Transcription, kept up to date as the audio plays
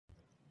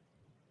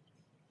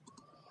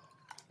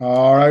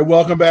All right,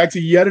 welcome back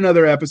to yet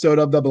another episode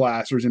of the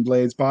Blasters and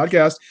Blades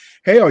podcast.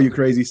 Hey, all you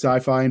crazy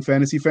sci-fi and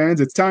fantasy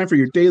fans, it's time for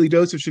your daily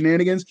dose of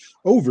shenanigans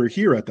over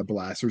here at the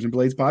Blasters and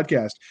Blades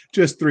podcast.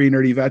 Just three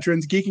nerdy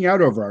veterans geeking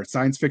out over our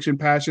science fiction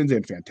passions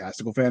and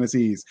fantastical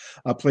fantasies.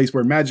 A place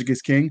where magic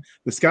is king,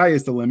 the sky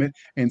is the limit,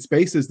 and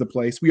space is the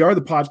place. We are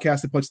the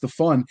podcast that puts the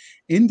fun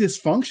in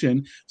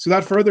dysfunction. So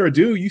without further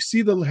ado, you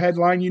see the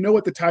headline, you know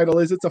what the title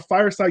is. It's a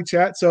fireside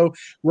chat. So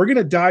we're going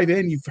to dive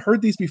in. You've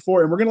heard these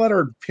before, and we're going to let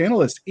our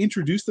panelists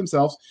introduce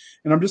themselves.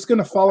 And I'm just going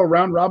to follow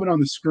round robin on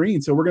the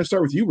screen. So we're going to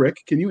start with you, Rick.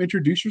 Can you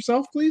introduce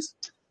yourself, please?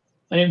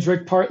 My name's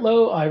Rick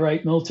Partlow. I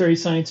write military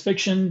science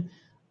fiction.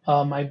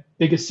 My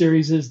biggest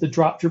series is the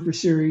Drop Trooper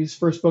series.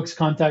 First book's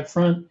Contact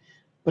Front,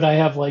 but I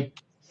have like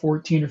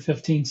 14 or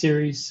 15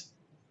 series.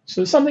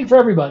 So something for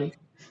everybody.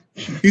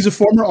 He's a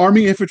former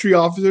Army infantry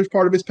officer as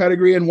part of his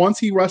pedigree, and once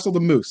he wrestled a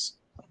moose.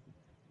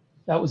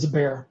 That was a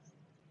bear.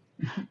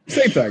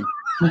 Same thing.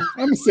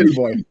 I'm a city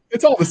boy.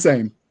 It's all the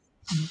same.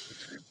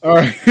 All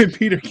right,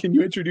 Peter, can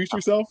you introduce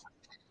yourself?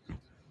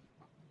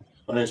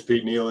 My name's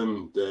Pete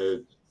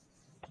Nealon.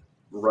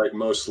 Write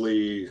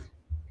mostly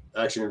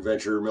action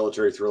adventure,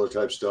 military thriller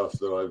type stuff,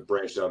 though I've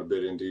branched out a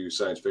bit into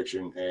science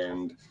fiction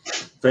and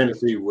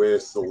fantasy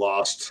with the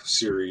Lost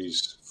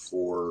series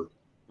for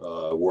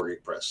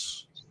Wargate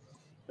Press.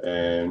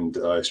 And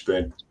I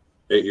spent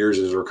 8 years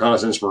as a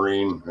reconnaissance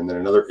Marine and then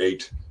another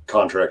 8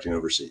 contracting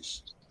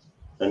overseas.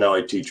 And now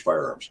I teach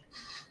firearms.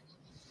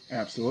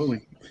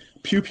 Absolutely.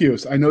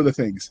 Pew-pews. I know the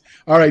things.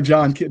 All right,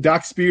 John.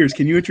 Doc Spears,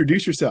 can you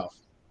introduce yourself?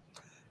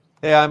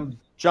 Hey, I'm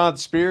John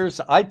Spears.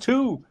 I,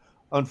 too,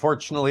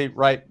 unfortunately,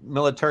 write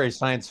military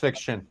science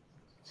fiction.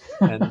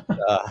 And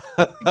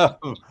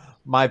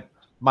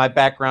my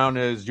background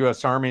is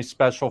U.S. Army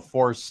Special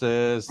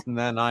Forces, and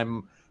then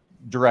I'm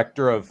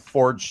director of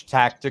Forge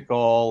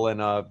Tactical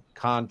and a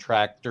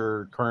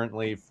contractor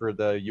currently for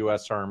the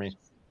U.S. Army.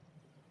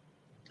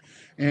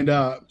 And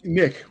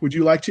Nick, would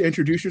you like to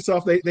introduce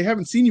yourself? They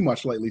haven't seen you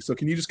much lately, so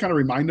can you just kind of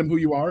remind them who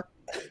you are?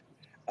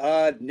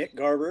 Nick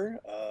Garber.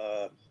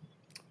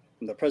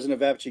 I'm the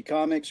president of Apogee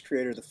Comics,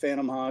 creator of the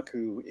Phantom Hawk,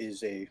 who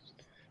is a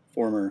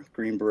former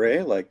Green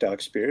Beret like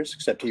Doc Spears,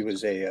 except he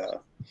was a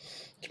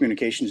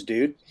communications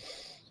dude.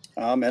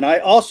 And I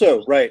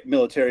also write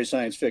military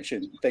science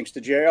fiction, thanks to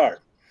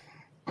JR.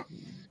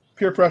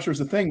 Peer pressure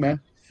is a thing,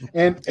 man.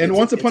 And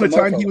once upon a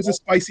time, he was a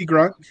spicy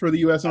grunt for the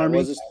U.S.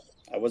 Army.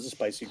 I was a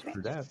spicy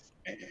grunt.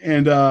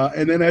 And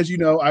then, as you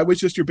know, I was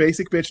just your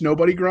basic bitch,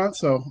 nobody grunt.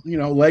 So, you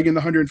know, leg in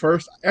the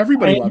 101st.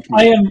 Everybody loved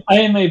me. I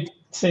am a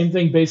same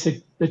thing,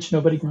 basic bitch,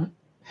 nobody grunt.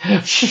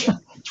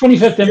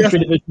 25th Infantry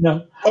Division,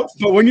 no.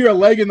 But when you're a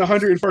leg in the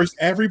 101st,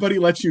 everybody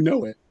lets you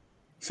know it.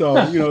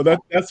 So, you know,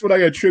 that's what I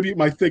attribute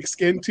my thick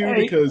skin to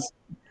because,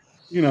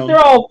 you know. They're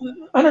all,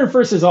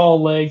 101st is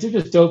all legs. They're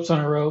just dopes on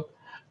a rope.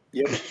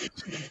 Yep.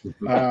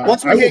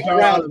 Once we hit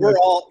ground,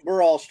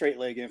 we're all straight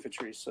leg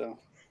infantry, so.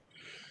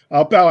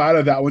 I'll bow out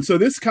of that one. So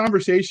this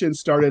conversation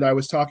started, I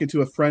was talking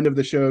to a friend of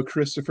the show,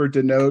 Christopher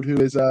Denote, who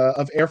is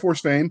of Air Force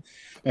fame.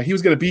 He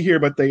was going to be here,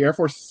 but the Air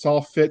Force saw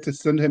fit to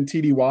send him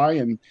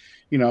TDY, and,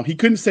 you know, he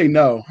couldn't say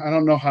no. I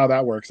don't know how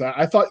that works.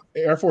 I thought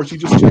Air Force, you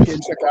just check in,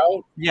 check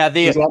out. Yeah,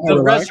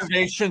 the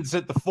reservations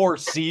at the Four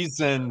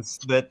Seasons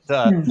that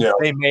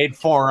they made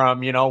for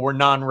him, you know, were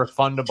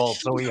non-refundable,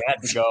 so he had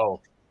to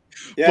go.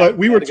 Yeah, but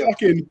we were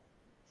talking...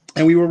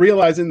 And we were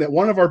realizing that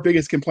one of our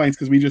biggest complaints,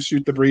 because we just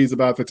shoot the breeze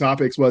about the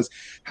topics, was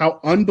how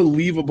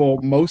unbelievable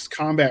most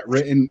combat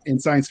written in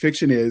science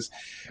fiction is.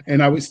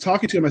 And I was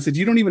talking to him. I said,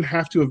 you don't even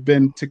have to have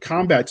been to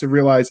combat to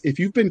realize if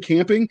you've been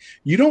camping,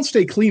 you don't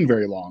stay clean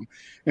very long.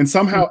 And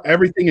somehow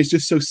everything is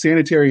just so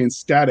sanitary and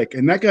static.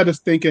 And that got us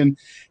thinking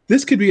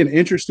this could be an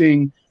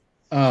interesting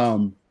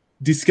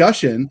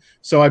discussion.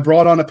 So I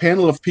brought on a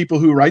panel of people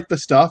who write the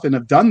stuff and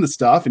have done the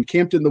stuff and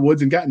camped in the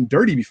woods and gotten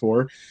dirty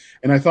before.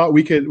 And I thought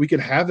we could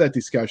have that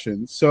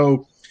discussion.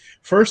 So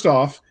first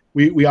off,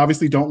 we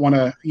obviously don't want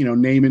to, you know,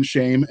 name and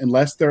shame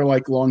unless they're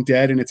like long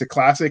dead and it's a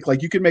classic.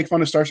 Like you can make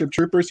fun of Starship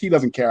Troopers. He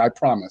doesn't care, I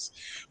promise.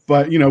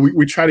 But, you know,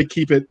 we try to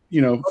keep it,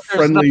 you know,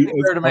 friendly.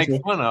 There to make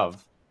fun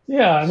of.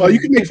 Yeah. Well, you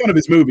can make fun of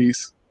his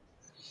movies.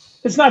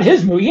 It's not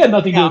his movie. He had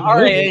nothing to do with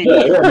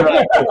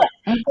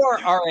RAH. Poor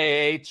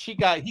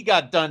RAH. He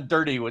got done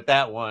dirty with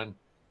that one.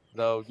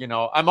 Though, you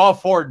know, I'm all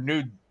for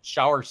nude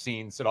shower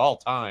scenes at all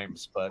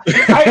times, but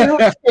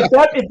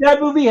if that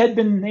movie had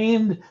been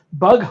named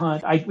Bug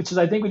Hunt, which is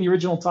I think the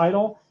original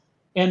title,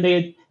 and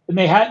they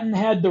hadn't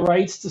had the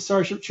rights to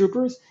Starship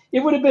Troopers, it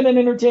would have been an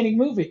entertaining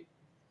movie.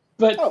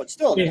 But it's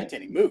still an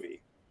entertaining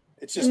movie.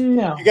 It's just you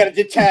got to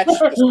detach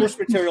the source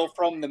material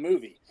from the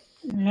movie.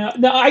 Yeah,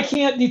 no, I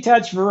can't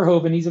detach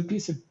Verhoeven. He's a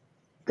piece of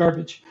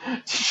garbage.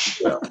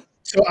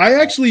 So I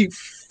actually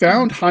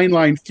found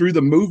Heinlein through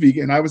the movie,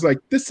 and I was like,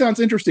 this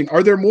sounds interesting.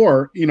 Are there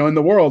more, you know, in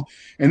the world?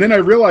 And then I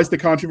realized the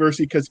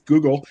controversy because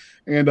Google,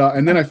 and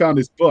then I found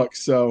his book.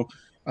 So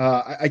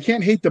I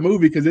can't hate the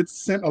movie because it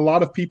sent a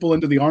lot of people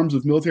into the arms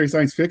of military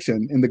science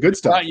fiction and the good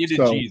stuff. Brought you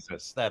to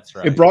Jesus. That's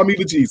right. It brought me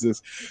to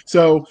Jesus.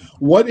 So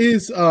what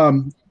is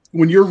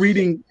when you're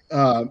reading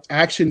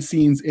action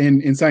scenes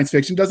in science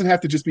fiction, it doesn't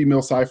have to just be mill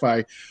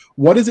sci-fi.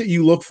 What is it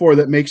you look for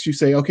that makes you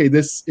say, okay,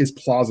 this is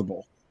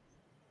plausible?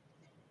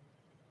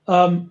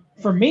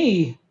 For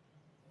me,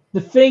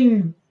 the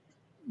thing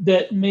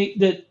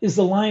that is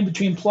the line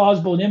between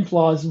plausible and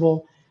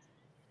implausible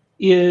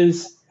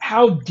is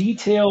how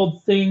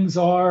detailed things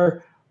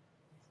are.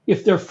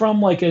 If they're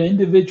from like an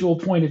individual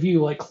point of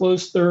view, like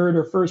close third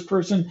or first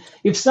person,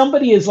 if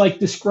somebody is like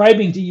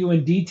describing to you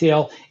in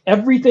detail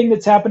everything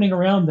that's happening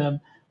around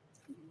them,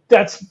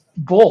 that's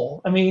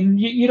bull. I mean,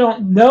 you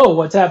don't know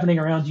what's happening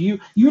around you.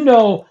 You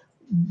know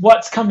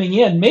what's coming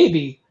in.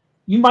 Maybe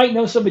you might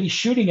know somebody's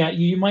shooting at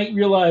you. You might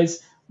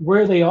realize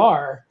where they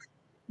are,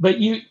 but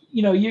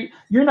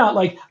you're not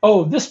like,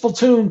 oh, this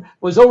platoon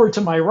was over to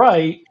my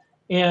right,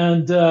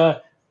 and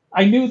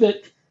I knew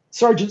that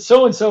Sergeant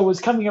so and so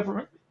was coming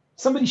up.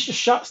 Somebody just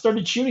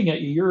started shooting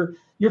at you.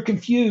 You're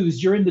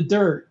confused. You're in the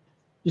dirt.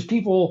 There's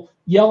people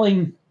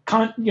yelling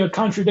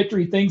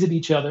contradictory things at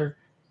each other,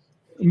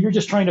 and you're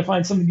just trying to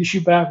find something to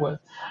shoot back with.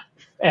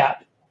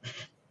 At.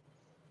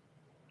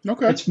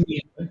 Okay. That's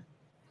me.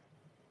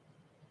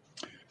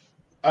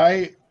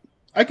 I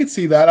could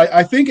see that.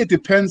 I think it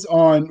depends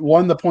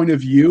on the point of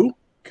view,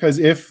 because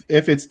if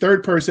it's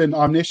third person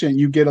omniscient,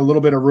 you get a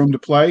little bit of room to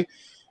play.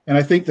 And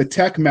I think the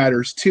tech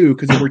matters too,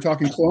 because if we're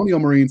talking colonial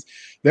Marines,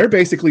 they're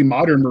basically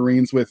modern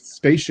Marines with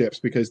spaceships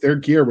because their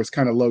gear was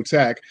kind of low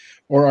tech.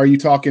 Or are you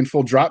talking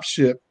full drop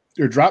ship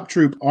or drop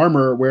troop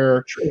armor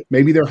where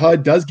maybe their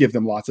HUD does give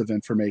them lots of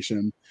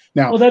information?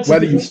 Now,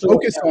 whether you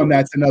focus on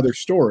that's another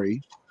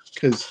story,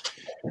 because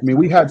I mean,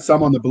 we had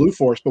some on the Blue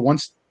Force, but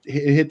once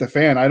it hit the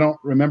fan, I don't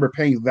remember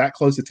paying that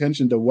close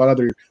attention to what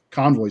other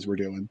convoys were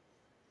doing.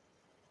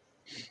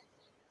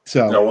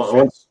 So,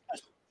 once,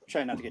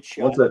 try not to get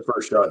shot. Once that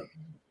first shot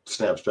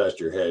snaps past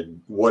your head,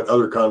 what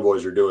other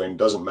convoys are doing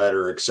doesn't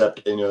matter,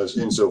 except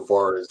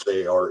insofar as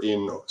they are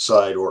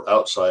inside or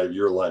outside of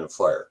your line of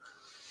fire.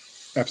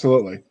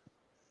 Absolutely.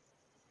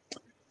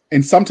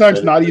 And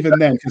sometimes not even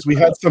then, because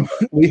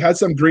we had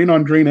some green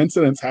on green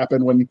incidents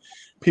happen when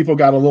people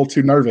got a little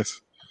too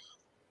nervous.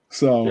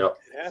 So yep.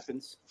 It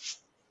happens.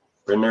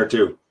 Been there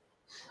too.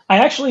 I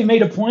actually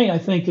made a point, I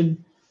think,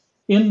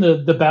 in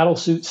the battle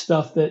suit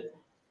stuff that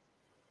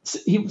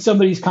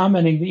somebody's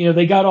commenting,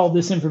 they got all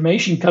this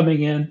information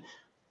coming in,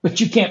 but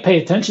you can't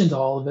pay attention to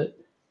all of it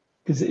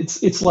because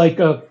it's like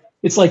a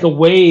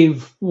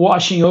wave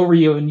washing over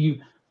you, and you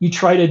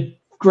try to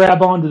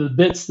grab onto the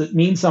bits that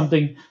mean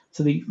something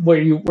to where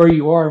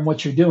you are and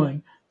what you're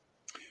doing.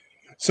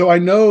 So I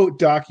know,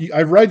 Doc,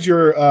 I've read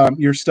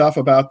your stuff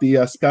about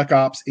the Spec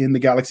Ops in the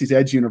Galaxy's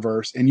Edge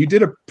universe, and you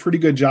did a pretty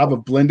good job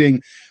of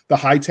blending the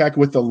high tech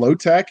with the low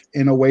tech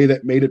in a way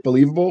that made it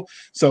believable.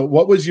 So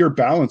what was your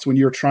balance when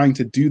you were trying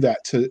to do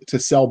that to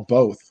sell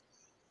both?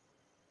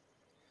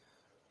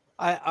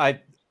 I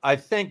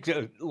think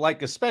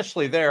like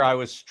especially there, I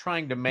was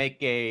trying to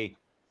make an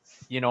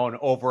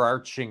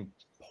overarching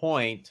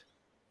point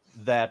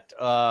that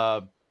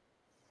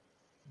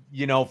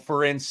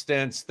for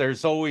instance,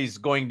 there's always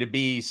going to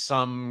be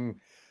some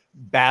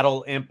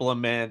battle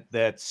implement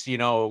that's,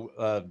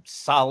 a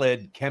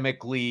solid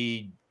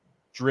chemically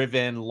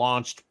driven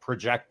launched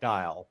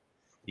projectile.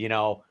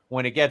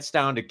 When it gets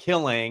down to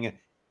killing,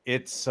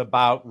 it's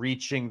about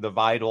reaching the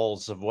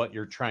vitals of what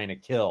you're trying to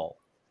kill.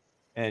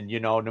 And,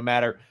 no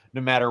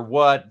matter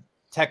what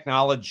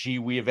technology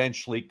we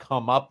eventually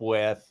come up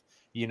with,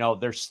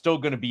 there's still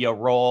going to be a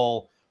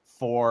role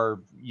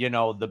for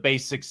the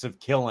basics of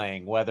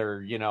killing,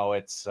 whether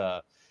it's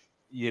a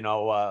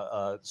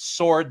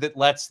sword that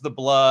lets the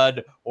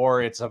blood,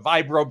 or it's a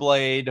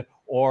vibroblade,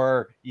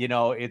 or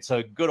it's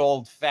a good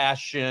old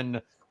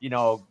fashioned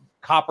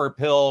copper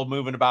pill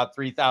moving about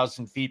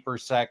 3,000 feet per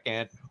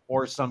second,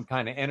 or some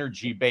kind of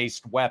energy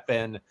based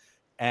weapon.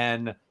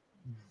 And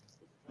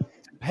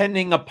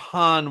depending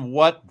upon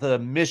what the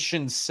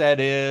mission set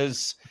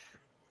is,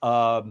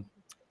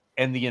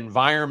 and the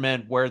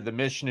environment where the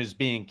mission is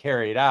being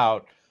carried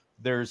out,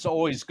 there's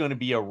always going to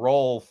be a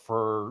role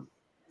for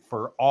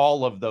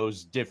all of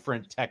those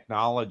different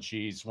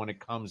technologies when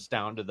it comes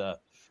down to the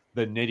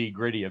nitty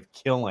gritty of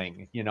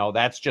killing.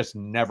 That's just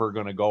never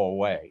going to go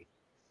away.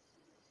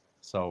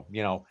 So,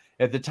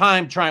 at the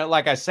time, trying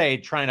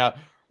to,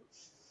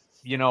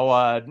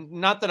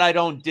 not that I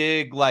don't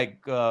dig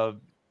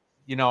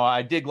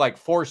I dig like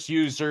force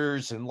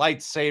users and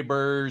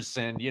lightsabers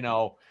and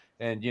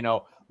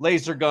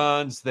laser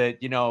guns that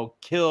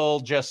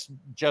kill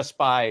just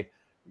by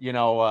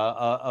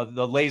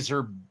the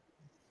laser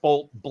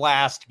bolt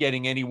blast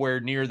getting anywhere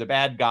near the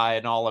bad guy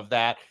and all of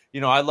that.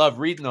 I love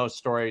reading those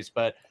stories,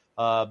 but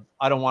I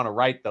don't want to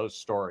write those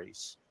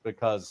stories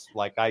because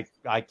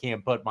I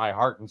can't put my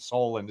heart and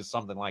soul into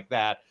something like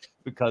that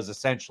because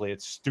essentially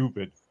it's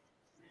stupid.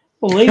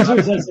 Well,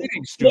 lasers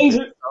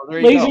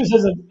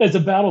as a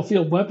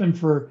battlefield weapon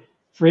for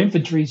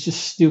infantry is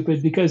just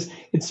stupid because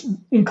it's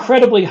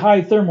incredibly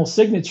high thermal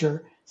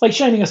signature. It's like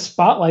shining a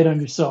spotlight on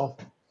yourself.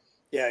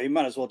 Yeah, you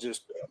might as well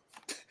just,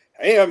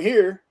 hey, I'm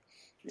here.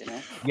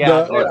 Yeah.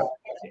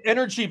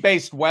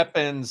 energy-based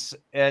weapons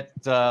at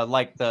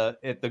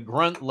the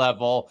grunt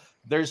level,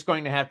 there's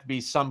going to have to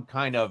be some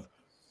kind of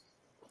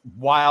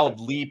wild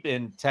leap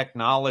in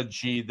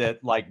technology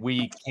that like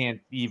we can't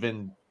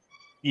even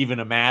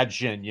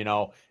imagine,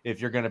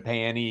 if you're going to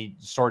pay any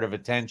sort of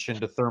attention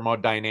to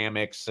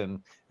thermodynamics and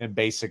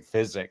basic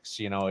physics.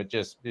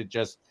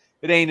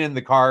 It ain't in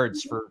the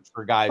cards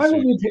for guys. Why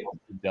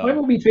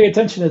would we pay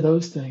attention to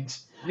those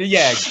things?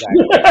 Yeah,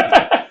 exactly.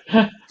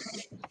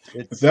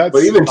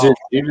 But even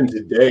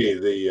today,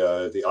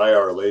 the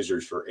IR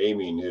lasers for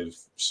aiming have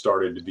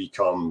started to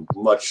become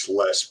much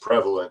less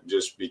prevalent,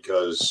 just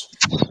because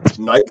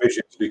night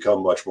vision's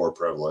become much more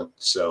prevalent.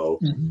 So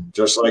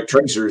just like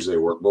tracers, they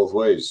work both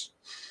ways.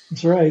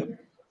 That's right.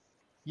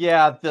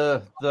 Yeah,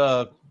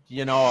 I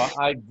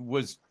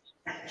was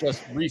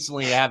just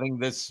recently having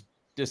this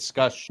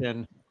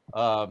discussion,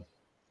 at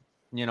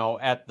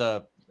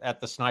the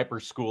sniper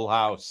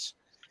schoolhouse,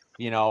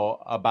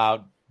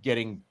 about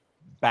getting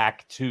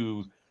back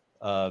to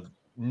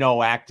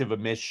no active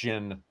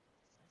emission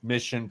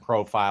mission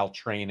profile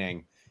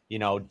training.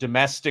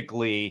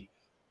 Domestically,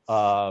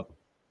 IR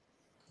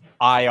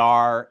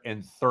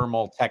and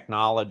thermal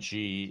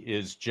technology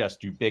is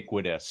just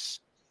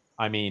ubiquitous.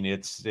 I mean,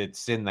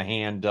 it's in the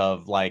hand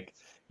of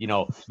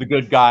the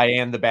good guy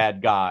and the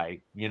bad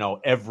guy,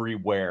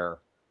 everywhere.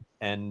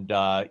 And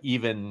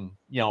even,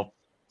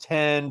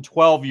 10,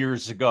 12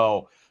 years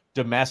ago,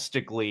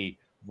 domestically,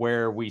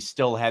 where we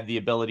still had the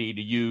ability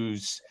to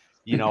use,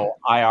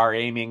 IR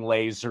aiming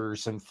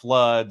lasers and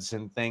floods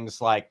and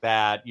things like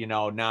that,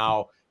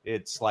 now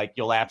it's like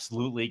you'll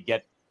absolutely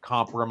get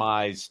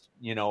compromised,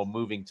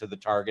 moving to the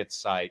target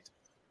site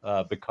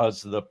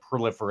because of the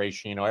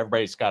proliferation.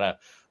 Everybody's got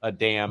a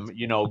damn,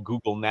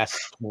 Google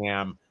Nest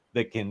cam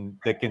that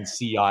can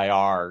see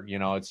IR.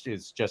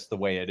 It's just the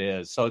way it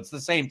is. So it's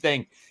the same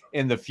thing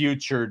in the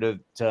future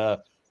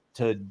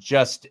to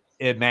just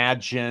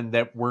imagine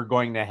that we're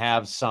going to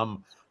have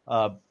some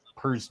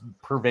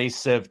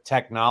pervasive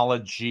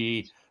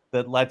technology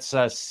that lets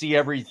us see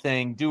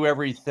everything, do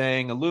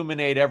everything,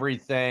 illuminate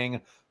everything,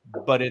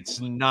 but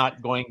it's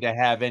not going to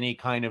have any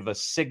kind of a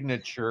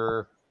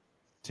signature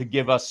to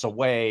give us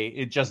away.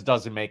 It just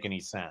doesn't make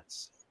any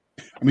sense.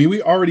 I mean,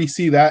 we already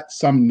see that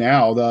some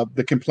now.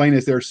 The complaint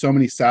is there are so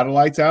many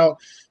satellites out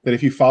that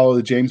if you follow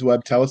the James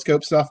Webb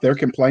Telescope stuff, they're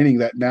complaining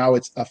that now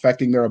it's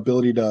affecting their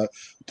ability to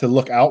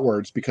look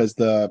outwards because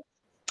the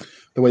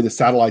way the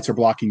satellites are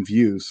blocking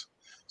views.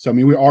 So, I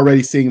mean, we're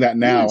already seeing that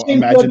now.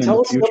 Imagine in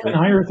the future. In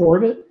high Earth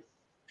orbit?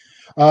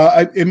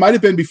 It might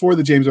have been before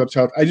the James Webb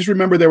Telescope. I just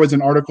remember there was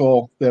an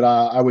article that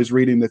I was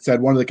reading that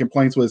said one of the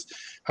complaints was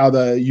how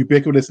the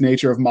ubiquitous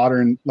nature of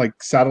modern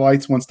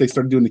satellites, once they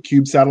started doing the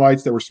cube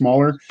satellites that were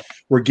smaller,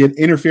 were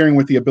interfering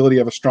with the ability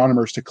of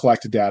astronomers to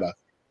collect data.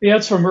 Yeah,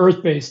 it's from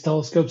Earth-based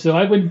telescopes, so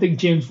I wouldn't think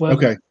James Webb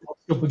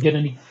Telescope would get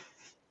any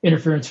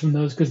interference from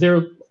those because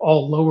they're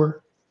all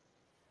lower.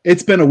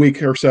 It's been a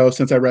week or so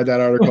since I read that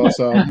article,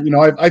 so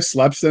I've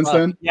slept since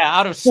then. Yeah,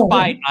 out of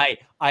spite,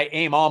 I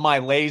aim all my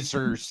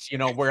lasers,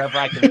 wherever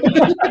I can put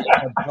a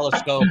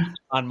telescope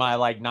on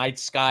my night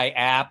sky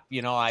app.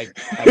 I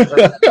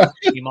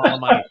aim all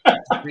my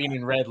green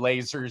and red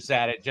lasers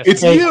at it.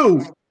 It's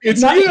you.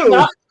 It's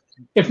you.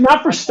 If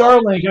not for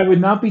Starlink, I would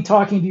not be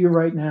talking to you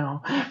right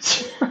now.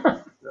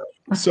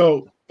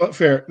 So, but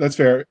fair. That's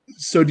fair.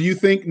 So do you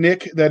think,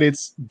 Nick, that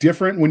it's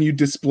different when you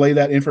display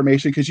that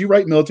information? Because you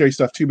write military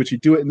stuff too, but you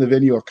do it in the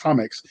venue of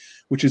comics,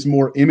 which is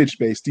more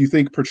image-based. Do you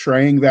think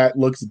portraying that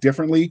looks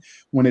differently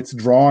when it's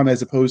drawn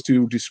as opposed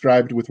to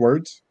described with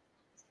words?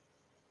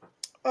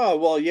 Oh,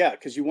 well, yeah,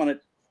 because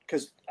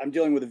I'm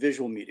dealing with a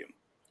visual medium.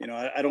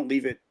 I don't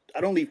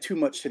leave too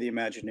much to the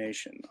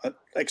imagination,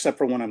 except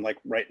for when I'm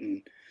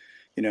writing,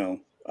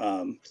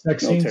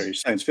 military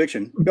science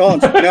fiction. No,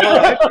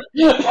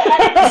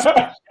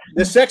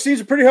 the sex scenes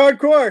are pretty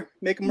hardcore.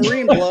 Make a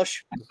Marine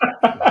blush.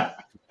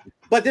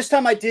 But this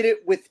time I did it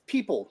with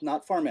people,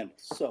 not farm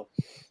animals. So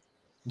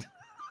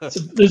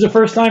there's a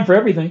first time for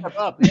everything. I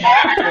got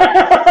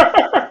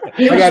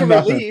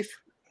nothing. Relief.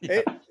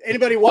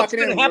 Anybody walking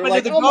in and we're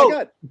like, oh my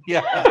God.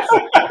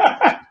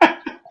 Yeah.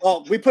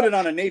 Well, we put it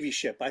on a Navy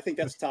ship. I think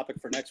that's a topic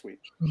for next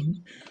week.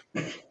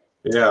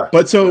 Yeah.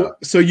 But so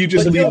you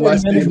just leave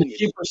less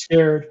super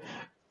scared.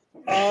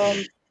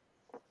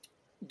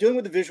 Dealing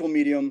with the visual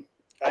medium,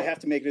 I have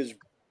to make it as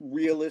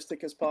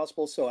realistic as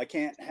possible. So I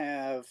can't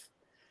have,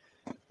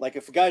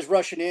 if a guy's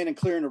rushing in and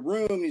clearing a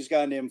room, he's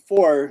got an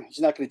M4, he's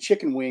not going to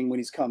chicken wing when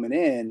he's coming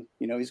in.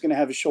 He's going to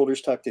have his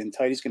shoulders tucked in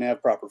tight. He's going to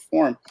have proper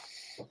form.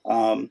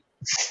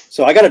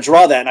 So I got to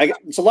draw that. And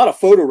it's a lot of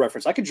photo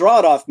reference. I could draw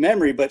it off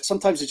memory, but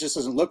sometimes it just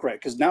doesn't look right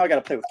because now I got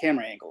to play with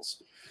camera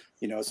angles.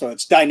 So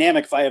it's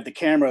dynamic if I have the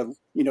camera,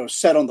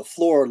 set on the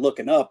floor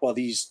looking up while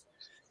these,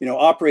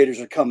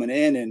 operators are coming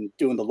in and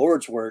doing the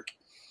Lord's work.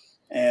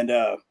 And,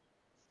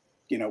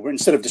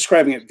 instead of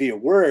describing it via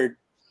word,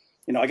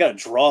 I got to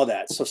draw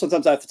that. So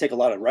sometimes I have to take a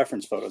lot of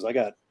reference photos.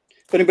 If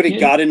anybody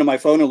got into my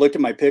phone and looked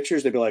at my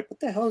pictures, they'd be like, what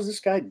the hell is this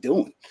guy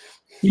doing?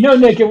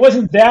 Nick, it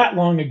wasn't that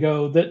long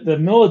ago that the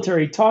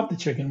military taught the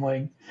chicken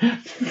wing.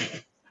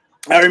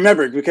 I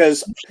remember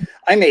because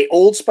I'm a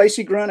old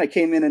spicy grunt. I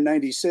came in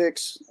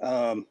 '96.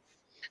 I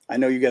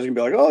know you guys are gonna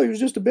be like, "Oh, he was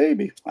just a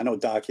baby." I know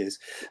Doc is,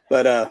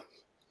 but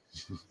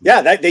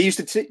yeah, they used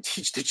to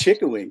teach the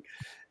chicken wing,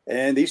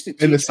 and they used to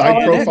teach in the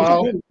side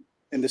profile.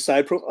 And the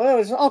side profile. Oh,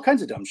 there's all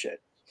kinds of dumb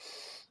shit,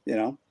 you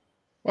know.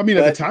 I mean,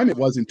 at the time it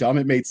wasn't dumb;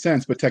 it made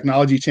sense. But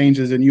technology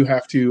changes, and you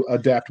have to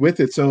adapt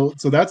with it. So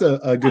that's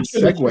a good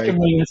segue.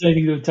 Anything to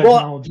do with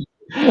technology.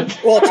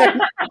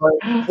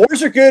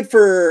 Wars are good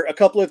for a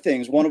couple of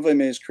things. One of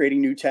them is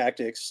creating new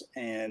tactics,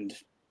 and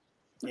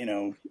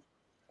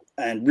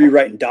and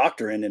rewriting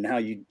doctrine and how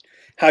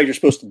you're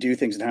supposed to do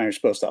things and how you're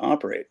supposed to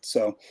operate.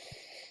 So,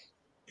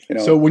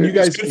 so when you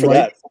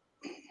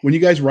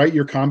guys write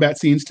your combat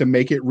scenes to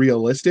make it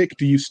realistic,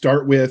 do you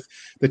start with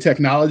the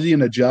technology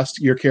and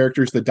adjust your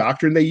characters the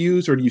doctrine they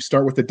use, or do you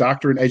start with the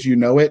doctrine as you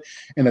know it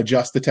and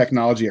adjust the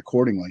technology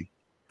accordingly?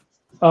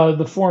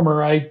 The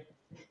former.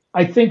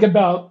 I think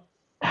about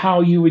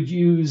how you would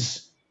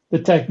use the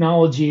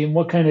technology and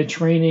what kind of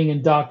training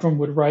and doctrine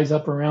would rise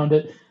up around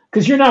it.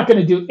 Because you're not going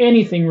to do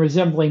anything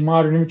resembling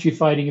modern infantry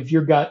fighting if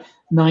you've got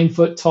 9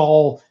 foot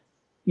tall,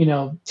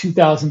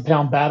 2,000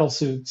 pound battle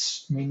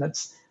suits. I mean,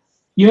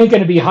 you ain't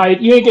going to be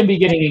you ain't going to be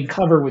getting in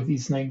cover with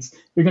these things.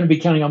 You're going to be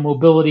counting on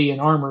mobility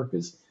and armor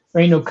because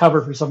there ain't no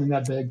cover for something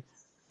that big.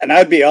 And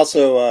I'd be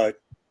also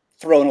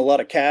throwing a lot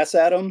of CAS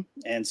at them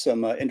and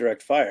some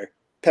indirect fire.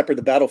 Pepper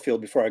the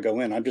battlefield before I go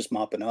in. I'm just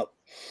mopping up.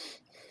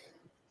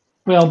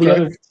 Well,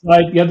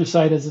 the other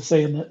side has a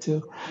say in that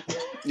too.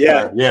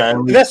 Yeah.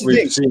 And that's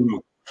the thing.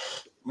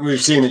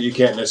 We've seen that you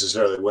can't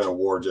necessarily win a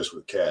war just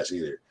with CAS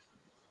either.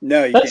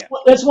 No, you can't.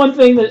 That's one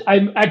thing that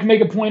I can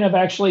make a point of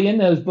actually in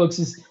those books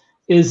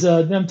is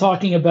them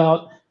talking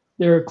about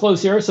their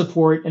close air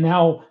support and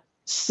how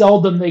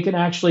seldom they can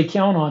actually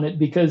count on it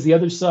because the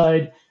other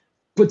side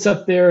puts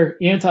up their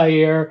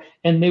anti-air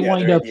and they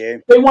wind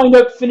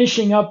up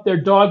finishing up their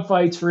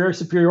dogfights for air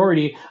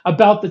superiority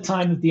about the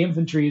time that the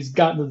infantry has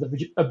gotten to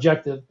the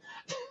objective.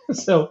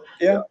 So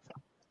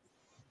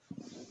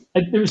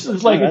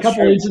there's like a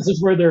couple of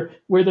instances where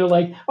they're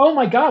like, oh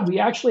my God, we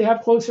actually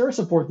have close air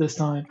support this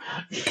time.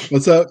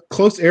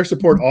 Close air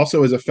support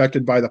also is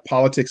affected by the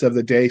politics of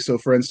the day. So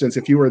for instance,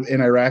 if you were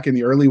in Iraq in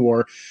the early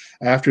war,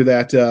 after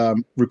that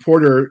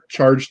reporter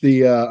charged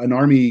an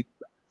army,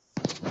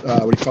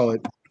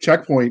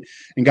 checkpoint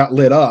and got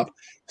lit up,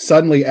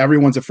 suddenly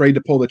everyone's afraid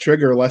to pull the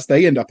trigger lest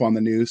they end up on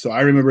the news. So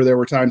I remember there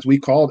were times we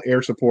called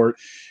air support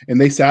and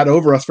they sat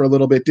over us for a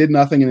little bit, did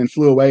nothing, and then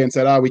flew away and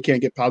said, we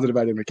can't get positive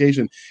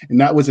identification. And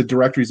that was a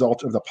direct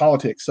result of the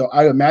politics. So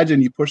I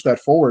imagine you push that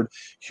forward,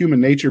 human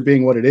nature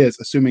being what it is,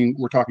 assuming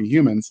we're talking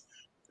humans,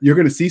 you're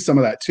going to see some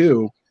of that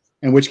too,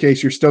 in which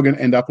case you're still going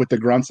to end up with the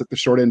grunts at the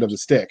short end of the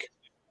stick.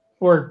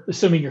 Or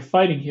assuming you're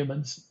fighting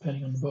humans,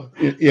 depending on the book.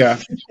 Yeah.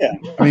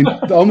 I mean,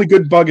 the only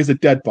good bug is a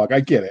dead bug.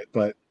 I get it,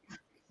 but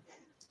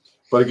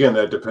again,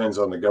 that depends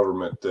on the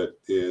government that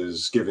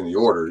is giving the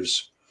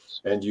orders,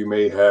 and you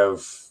may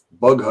have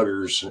bug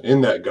huggers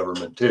in that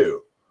government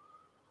too.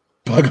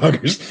 Bug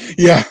huggers,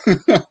 yeah.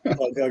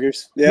 Bug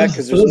huggers, yeah,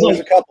 because there's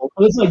a couple.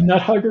 Are those like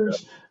nut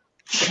huggers?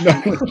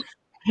 No.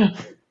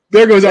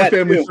 There goes our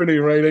family-friendly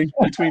rating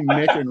between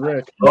Nick and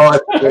Rick. I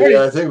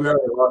think we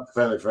already lost the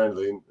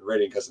family-friendly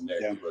rating because of Nick.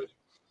 Yeah. But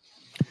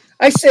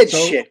I said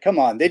shit. Come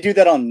on, they do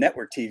that on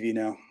network TV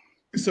now.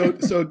 So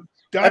Doc,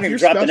 I haven't even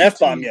dropped an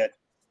F-bomb yet.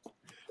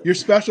 Your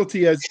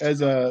specialty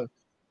as a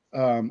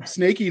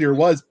snake eater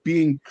was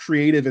being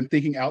creative and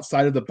thinking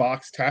outside of the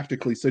box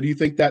tactically. So do you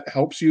think that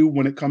helps you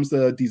when it comes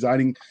to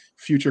designing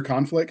future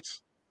conflicts?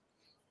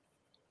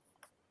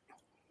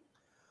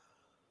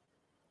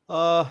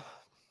 I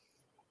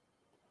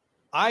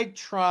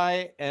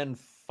try and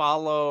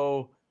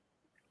follow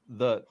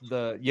the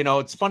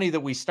it's funny that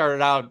we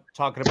started out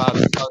talking about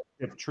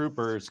Starship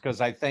Troopers because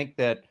I think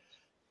that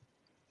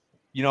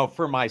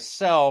for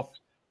myself,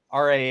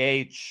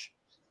 RAH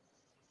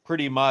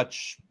pretty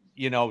much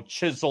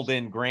chiseled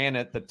in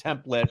granite the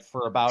template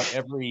for about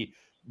every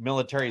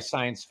military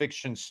science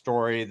fiction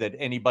story that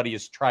anybody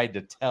has tried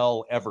to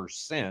tell ever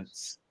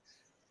since.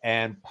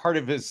 And part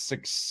of his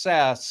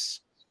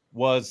success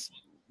was,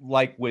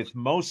 like with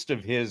most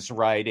of his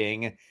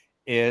writing,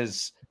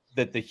 is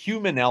that the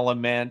human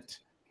element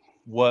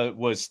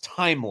was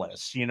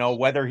timeless.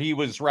 Whether he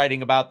was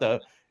writing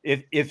about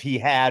if he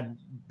had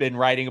been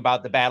writing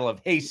about the Battle of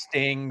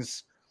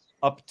Hastings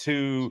up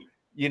to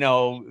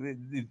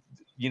Fallujah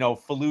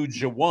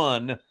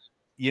 1,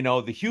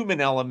 the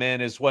human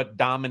element is what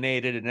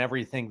dominated in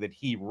everything that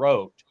he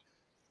wrote.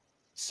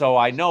 So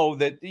I know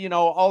that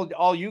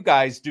all you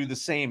guys do the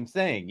same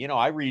thing.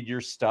 I read your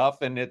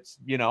stuff and it's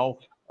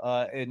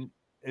and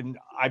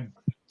I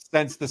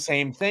sense the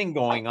same thing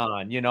going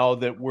on,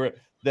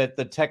 that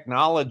the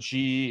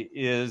technology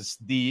is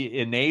the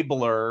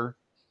enabler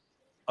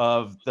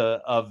of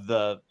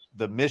the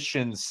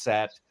mission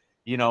set,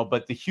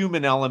 but the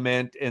human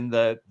element and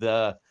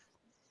the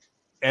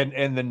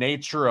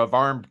nature of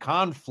armed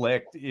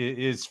conflict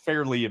is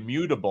fairly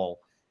immutable,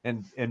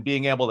 and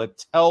being able to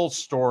tell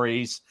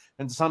stories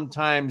and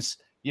sometimes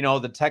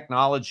the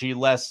technology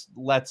lets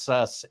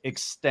us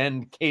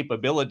extend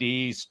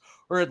capabilities,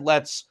 or it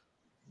lets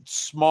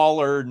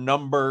smaller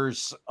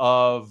numbers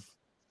of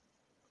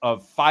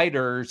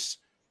fighters,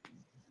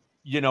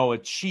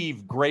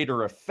 achieve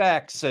greater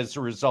effects as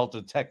a result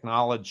of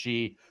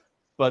technology,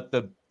 but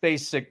the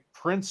basic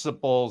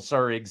principles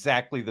are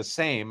exactly the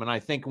same. And I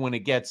think when it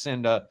gets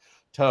into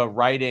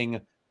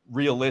writing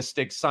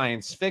realistic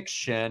science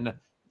fiction,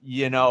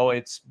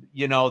 it's,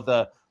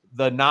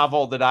 the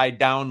novel that I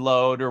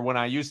download, or when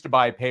I used to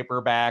buy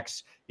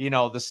paperbacks,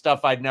 the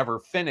stuff I'd never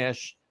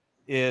finish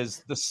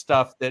is the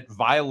stuff that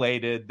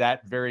violated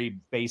that very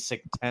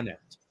basic tenet,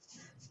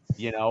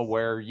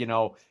 where,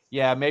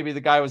 yeah, maybe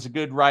the guy was a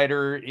good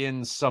writer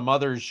in some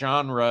other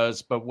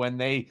genres, but when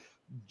they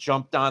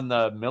jumped on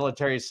the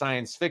military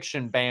science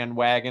fiction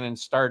bandwagon and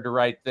started to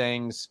write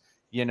things,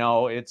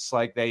 it's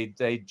like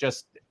they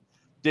just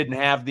didn't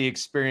have the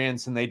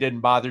experience, and they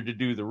didn't bother to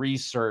do the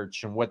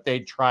research, and what they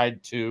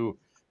tried to,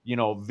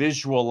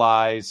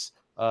 visualize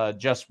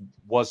just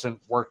wasn't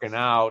working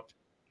out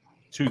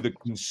to the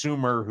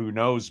consumer who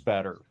knows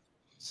better.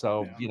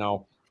 So,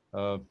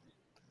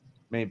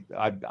 maybe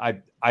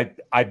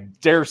I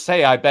dare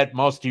say, I bet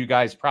most of you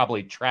guys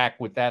probably track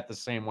with that the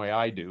same way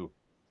I do.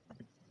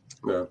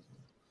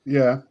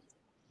 Yeah.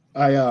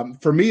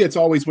 For me, it's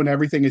always when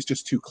everything is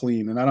just too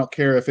clean, and I don't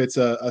care if it's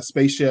a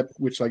spaceship,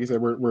 which, like I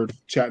said, we're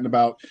chatting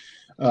about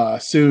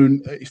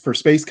soon for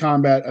space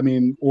combat. I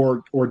mean,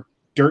 or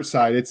dirt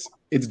side.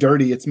 It's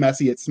dirty, it's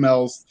messy, it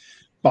smells,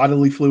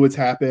 bodily fluids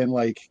happen.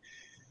 Like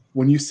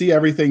when you see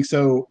everything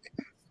so,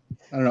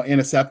 I don't know,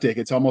 antiseptic,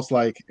 it's almost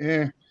like,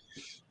 I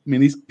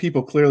mean, these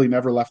people clearly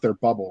never left their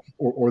bubble,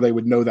 or they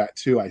would know that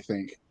too, I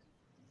think.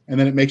 And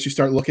then it makes you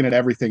start looking at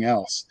everything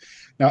else.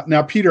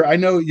 Now, Peter, I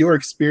know your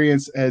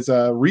experience as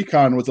a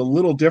recon was a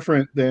little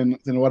different than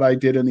what I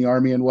did in the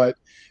Army and what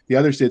the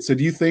others did. So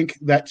do you think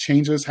that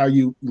changes how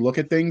you look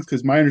at things?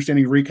 Because my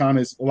understanding of recon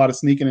is a lot of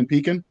sneaking and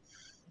peeking,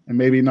 and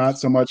maybe not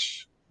so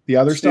much the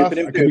other stuff.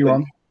 I could be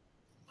wrong.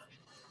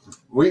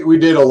 We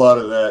did a lot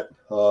of that,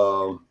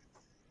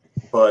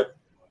 but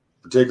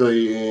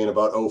particularly in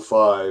about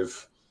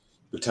 2005,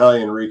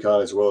 battalion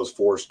recon as well as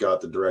force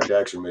got the direct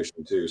action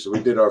mission too. So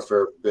we did our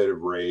fair bit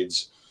of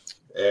raids.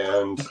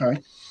 And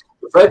the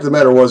fact of the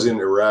matter was, in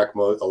Iraq, a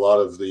lot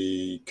of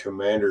the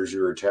commanders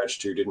you were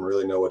attached to didn't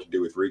really know what to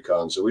do with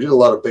recon. So we did a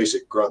lot of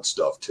basic grunt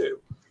stuff too.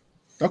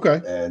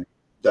 Okay. And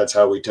that's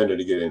how we tended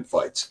to get in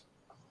fights.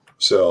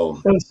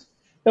 So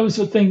that was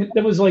the thing.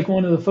 That was like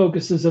one of the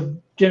focuses of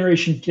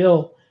Generation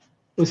Kill,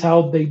 was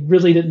how they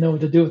really didn't know what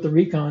to do with the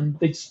recon.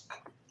 They just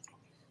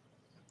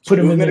put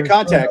them in their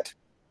contact.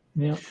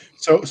 Yeah.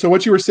 So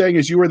what you were saying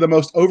is you were the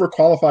most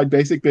overqualified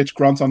basic bitch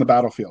grunts on the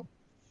battlefield.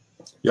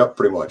 Yep,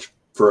 pretty much,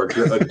 for a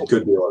good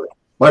deal of it.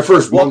 My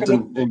first month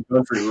in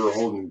country, we were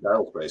holding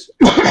battle space.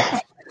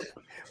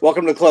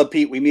 Welcome to the club,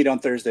 Pete. We meet on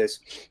Thursdays.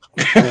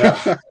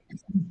 Yeah.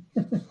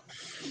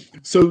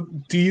 So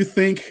do you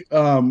think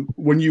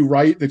when you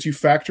write that you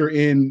factor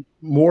in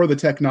more of the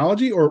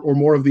technology or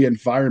more of the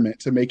environment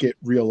to make it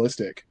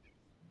realistic?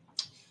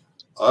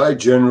 I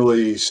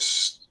generally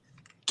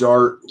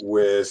start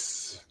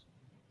with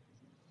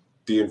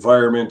the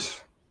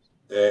environment,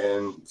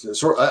 and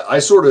I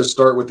sort of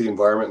start with the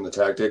environment and the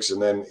tactics, and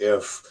then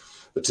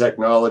if the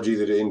technology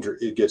that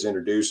it gets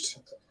introduced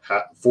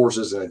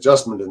forces an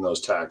adjustment in those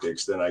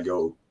tactics, then I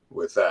go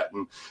with that.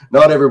 And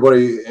not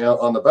everybody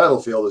on the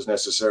battlefield is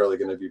necessarily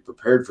going to be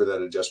prepared for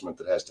that adjustment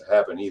that has to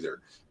happen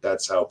either.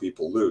 That's how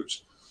people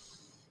lose.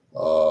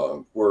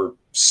 We're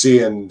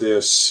seeing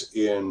this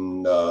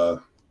in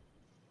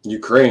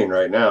Ukraine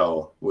right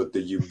now with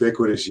the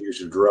ubiquitous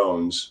use of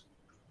drones,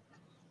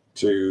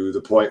 to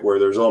the point where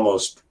there's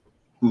almost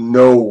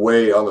no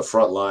way on the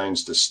front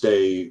lines to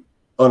stay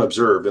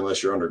unobserved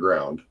unless you're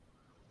underground.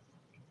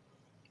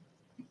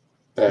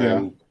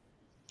 And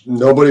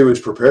nobody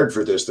was prepared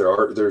for this.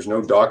 There's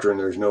no doctrine,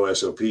 there's no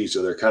SOP,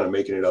 so they're kind of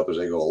making it up as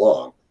they go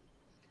along.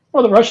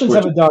 Well, the Russians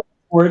have a doctrine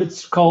for it.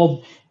 It's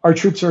called "Our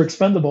troops are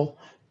expendable."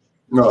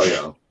 Oh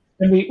yeah.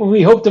 And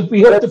we hope to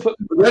put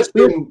that's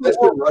been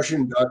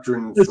Russian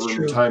doctrine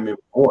from time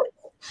immemorial.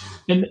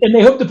 And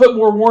they hope to put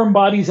more warm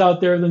bodies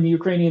out there than the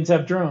Ukrainians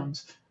have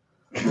drones.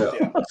 Yeah.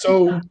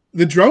 So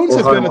the drones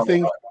have been a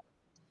thing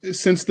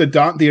since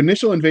the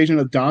initial invasion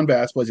of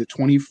Donbass. Was it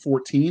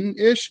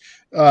 2014-ish?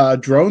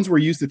 Drones were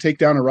used to take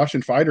down a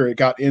Russian fighter. It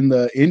got in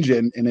the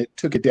engine and it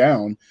took it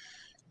down.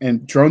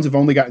 And drones have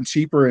only gotten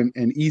cheaper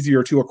and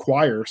easier to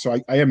acquire. So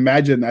I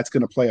imagine that's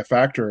going to play a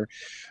factor.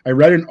 I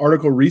read an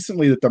article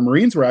recently that the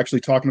Marines were actually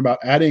talking about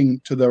adding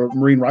to the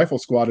Marine Rifle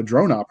Squad a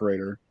drone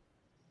operator.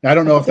 Now, I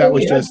don't know if that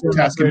was just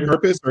task and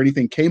purpose or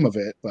anything came of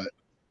it, but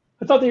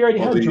I thought they already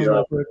had drone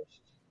operators.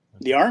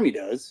 The Army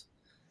does.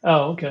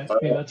 Oh, okay.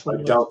 Yeah, that's I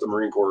doubt the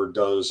Marine Corps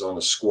does on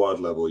a squad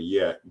level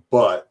yet,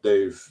 but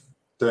the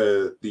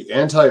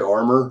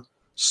anti-armor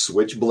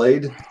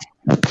switchblade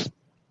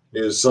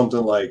is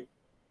something like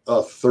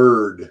a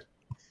third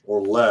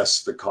or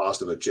less the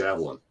cost of a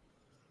Javelin,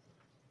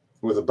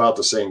 with about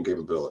the same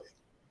capability.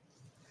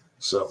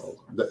 So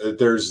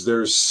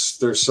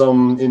there's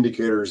some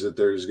indicators that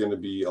there's going to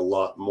be a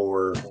lot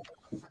more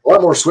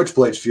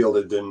switchblades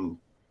fielded than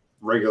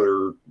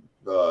regular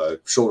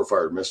shoulder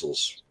fired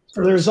missiles.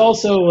 There's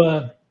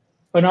also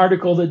an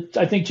article that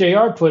I think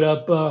JR put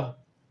up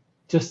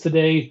just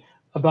today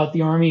about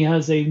the Army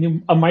has a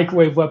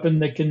microwave weapon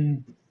that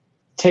can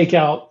take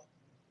out,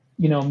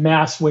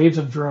 mass waves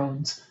of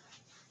drones.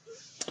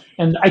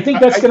 And I think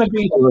that's going to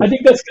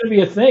be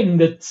a thing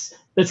that's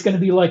going to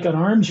be like an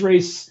arms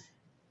race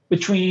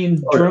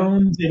between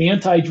drones and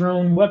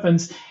anti-drone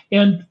weapons.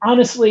 And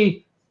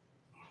honestly,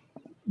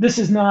 this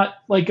is not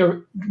like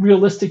a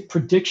realistic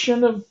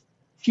prediction of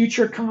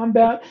future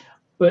combat,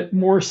 but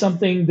more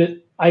something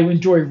that I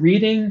enjoy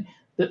reading,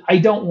 that I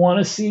don't want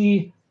to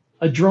see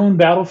a drone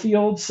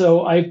battlefield.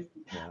 So I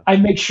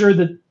make sure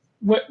that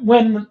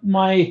when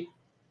my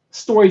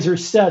stories are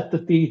set,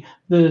 that the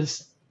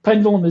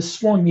pendulum is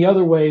swung the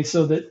other way,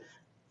 so that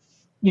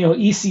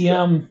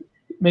ECM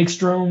makes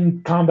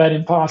drone combat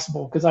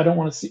impossible, because I don't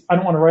want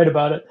to write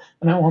about it,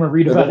 and I don't want to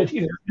read about it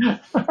either.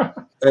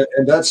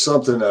 And that's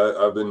something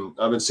I've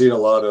been seeing a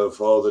lot of.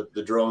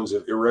 The drones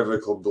have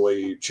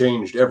irrevocably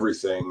changed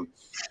everything,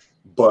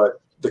 but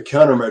the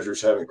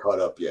countermeasures haven't caught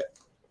up yet,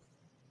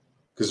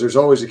 because there's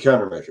always a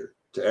countermeasure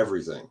to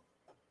everything.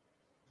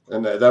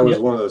 And that was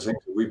one of the things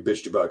that we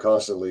bitched about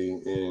constantly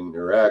in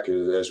Iraq,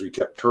 as we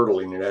kept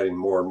turtling and adding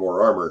more and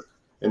more armor.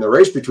 In the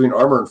race between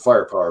armor and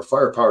firepower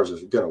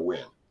is going to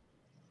win.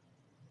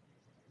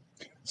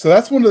 So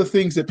that's one of the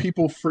things that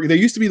people there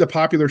used to be the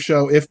popular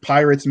show If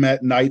Pirates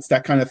Met Knights,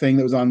 that kind of thing,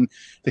 that was on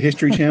the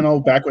History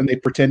Channel back when they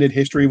pretended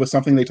history was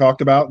something they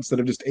talked about instead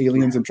of just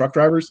aliens and truck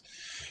drivers.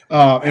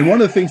 And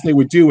one of the things they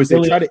would do is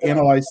they try to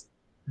analyze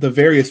the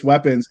various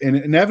weapons, and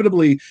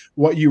inevitably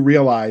what you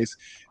realize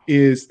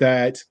is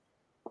that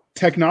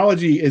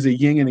technology is a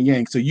yin and a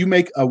yang. So you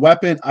make a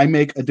weapon, I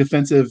make a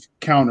defensive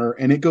counter,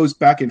 and it goes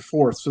back and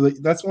forth. So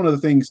that's one of the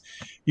things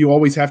you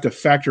always have to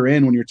factor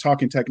in when you're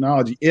talking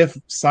technology. If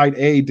side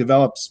A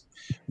develops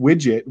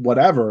widget,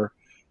 whatever,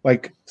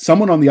 like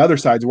someone on the other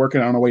side's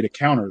working on a way to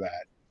counter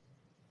that.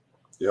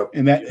 Yep.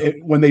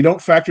 And when they don't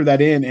factor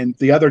that in, and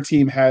the other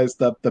team has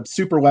the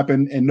super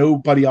weapon and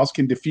nobody else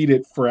can defeat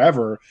it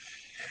forever,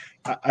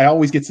 I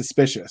always get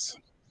suspicious.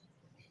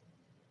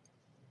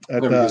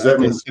 Because that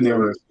means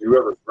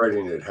whoever's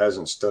writing it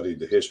hasn't studied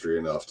the history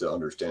enough to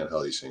understand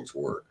how these things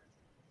work.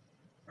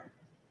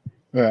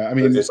 Yeah, I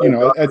mean, it's like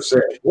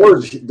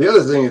the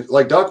other thing is,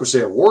 like Doc was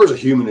saying, war is a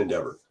human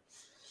endeavor.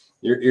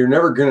 You're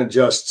never going to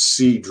just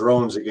see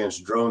drones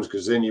against drones,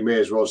 because then you may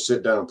as well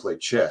sit down and play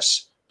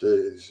chess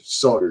to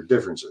solve your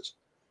differences.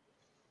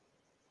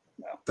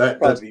 No,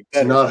 that's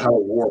not how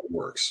war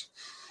works.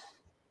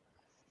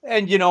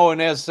 And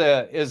and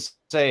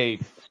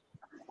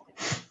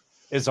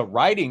as a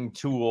writing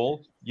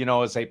tool,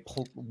 as a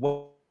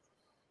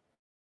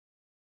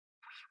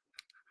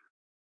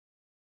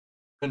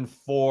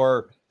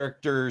for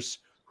characters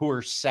who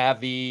are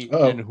savvy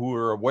and who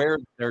are aware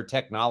that their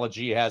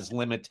technology has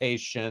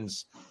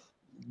limitations,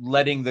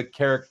 letting the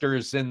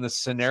characters in the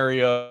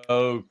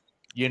scenario,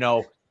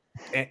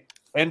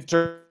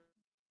 enter,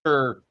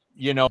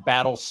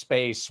 battle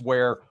space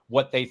where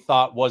what they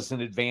thought was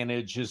an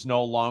advantage is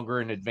no longer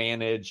an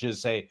advantage,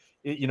 is a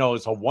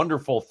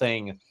wonderful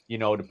thing,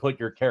 to put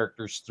your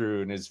characters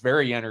through, and is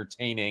very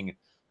entertaining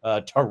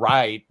to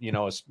write,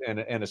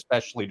 and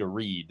especially to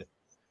read,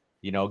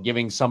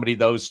 giving somebody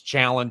those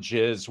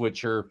challenges,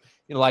 which are,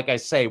 like I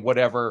say,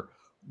 whatever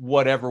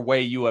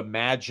way you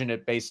imagine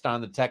it based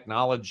on the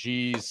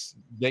technologies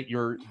that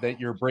you're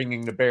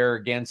bringing to bear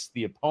against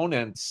the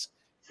opponents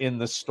in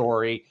the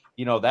story.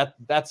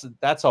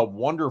 That's a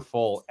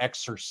wonderful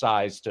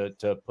exercise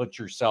to put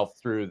yourself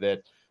through,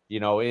 that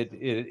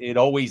it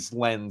always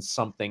lends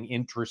something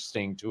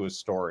interesting to a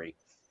story.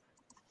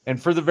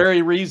 And for the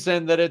very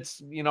reason that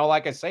it's,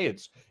 like I say,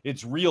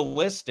 it's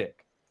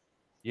realistic.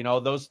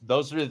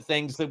 Those are the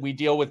things that we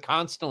deal with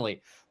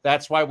constantly.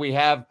 That's why we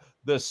have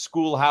the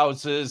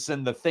schoolhouses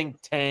and the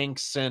think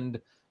tanks and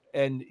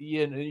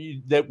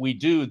that we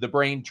do, the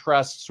brain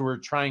trusts who are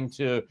trying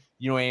to,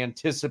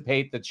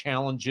 anticipate the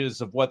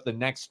challenges of what the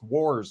next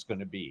war is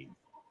going to be.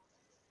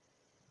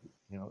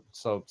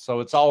 So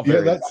it's all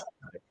very. Yeah, that's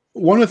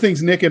one of the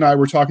things Nick and I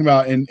were talking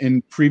about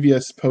in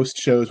previous post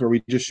shows, where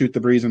we just shoot the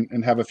breeze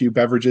and have a few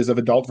beverages of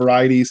adult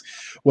varieties,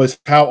 was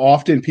how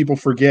often people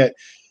forget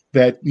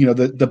that,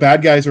 the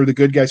bad guys or the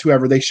good guys,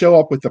 whoever, they show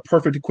up with the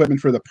perfect equipment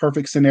for the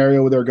perfect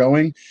scenario where they're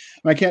going.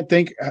 And I can't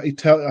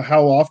tell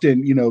how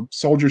often,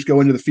 soldiers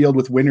go into the field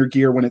with winter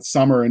gear when it's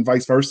summer and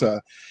vice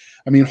versa.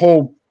 I mean,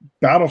 whole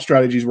battle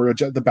strategies were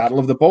the Battle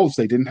of the Bulge.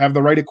 They didn't have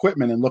the right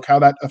equipment, and look how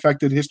that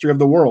affected history of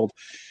the world.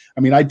 I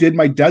mean, I did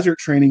my desert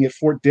training at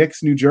Fort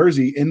Dix, New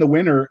Jersey in the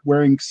winter,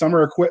 wearing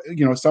summer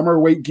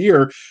weight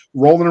gear,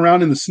 rolling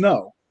around in the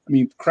snow. I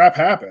mean, crap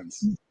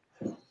happens.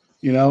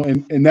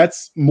 And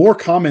that's more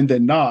common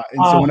than not.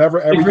 And so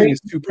whenever everything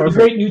is too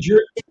perfect,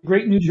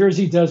 great New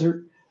Jersey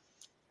desert.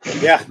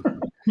 Yeah.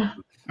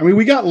 I mean,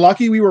 we got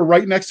lucky. We were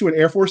right next to an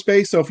Air Force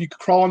base, so if you could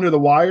crawl under the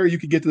wire, you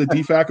could get to the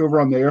DFAC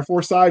over on the Air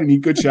Force side and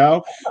eat good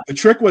chow. The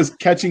trick was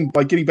getting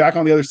back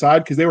on the other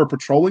side because they were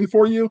patrolling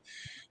for you.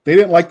 They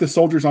didn't like the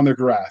soldiers on their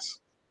grass.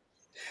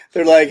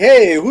 They're like,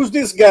 "Hey, who's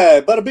this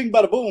guy? Bada bing,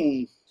 bada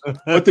boom."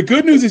 But the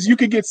good news is you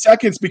could get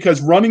seconds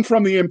because running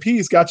from the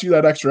MPs got you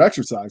that extra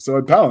exercise, so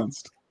it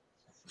balanced.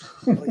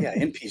 Well, yeah,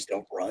 MPs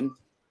don't run.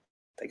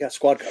 They got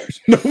squad cars.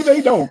 No, they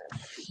don't.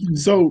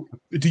 So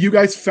do you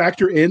guys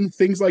factor in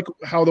things like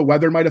how the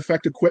weather might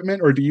affect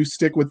equipment, or do you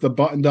stick with the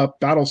buttoned-up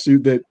battle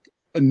suit that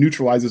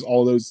neutralizes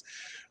all those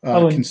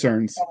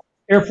concerns?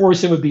 Air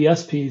Force, it would be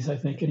SPs, I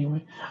think,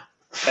 anyway.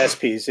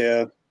 SPs,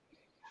 yeah.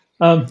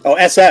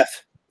 SF.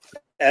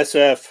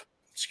 SF,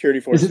 security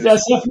forces. Is it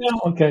SF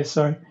now? Okay,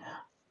 sorry.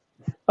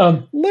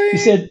 You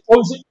said, what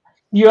was it?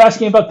 You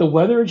asking about the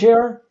weather,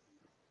 JR?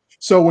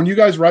 So when you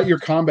guys write your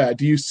combat,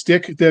 do you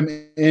stick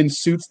them in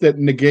suits that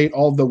negate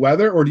all of the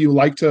weather, or do you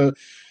like to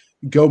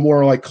go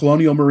more like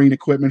colonial marine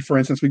equipment, for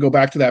instance? We go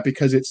back to that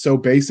because it's so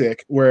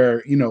basic,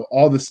 where, you know,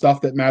 all the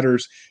stuff that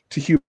matters to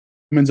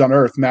humans on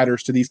Earth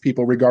matters to these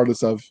people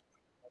regardless of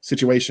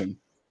situation.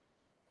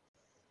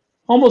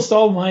 Almost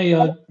all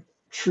my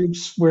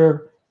troops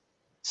wear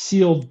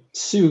sealed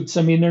suits.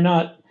 I mean, they're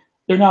not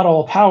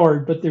all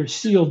powered, but they're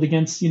sealed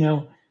against, you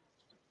know,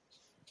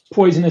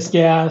 poisonous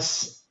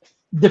gas,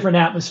 different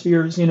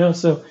atmospheres, you know,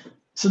 so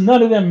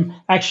none of them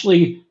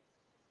actually,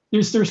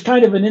 there's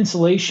kind of an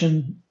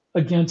insulation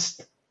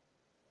against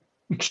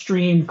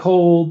extreme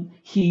cold,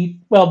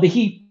 heat. Well, the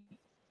heat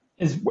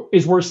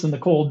is worse than the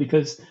cold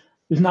because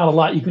there's not a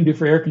lot you can do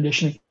for air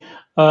conditioning,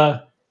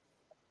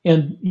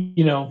 and,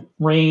 you know,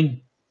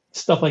 rain,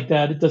 stuff like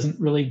that. It doesn't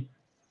really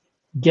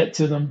get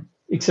to them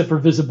except for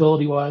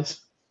visibility wise.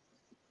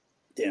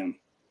 Yeah.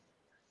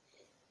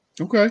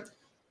 Okay.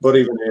 But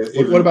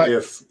even about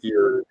if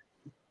you're,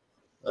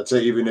 I'd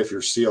say even if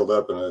you're sealed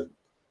up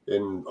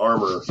in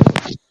armor,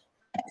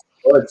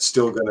 it's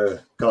still going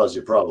to cause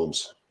you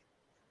problems.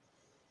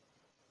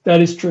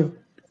 That is true.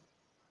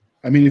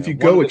 I mean, if you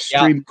go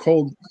extreme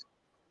cold,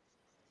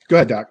 go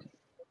ahead, Doc.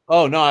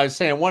 Oh no, I was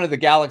saying one of the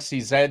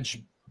Galaxy's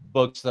Edge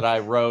books that I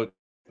wrote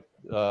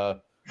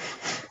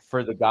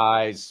for the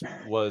guys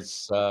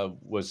was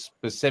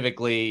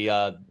specifically,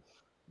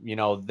 you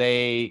know,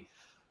 they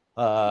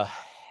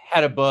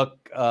had a book.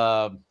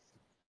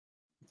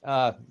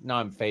 No,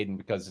 I'm fading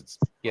because it's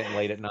getting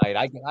late at night.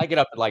 I get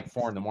up at like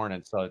 4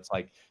 a.m, so it's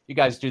like you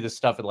guys do this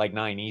stuff at like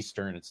 9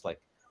 Eastern. It's like,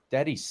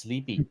 Daddy's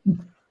sleepy.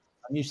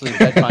 I'm usually in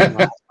bed by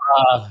now.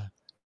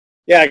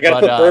 Yeah, I got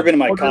to put bourbon in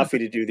my coffee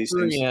to do these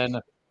things.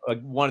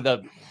 One of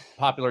the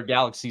popular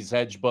Galaxy's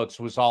Edge books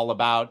was all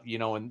about, you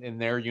know, in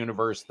their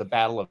universe, the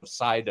Battle of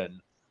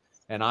Sidon.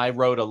 And I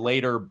wrote a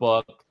later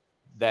book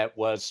that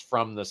was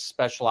from the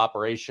special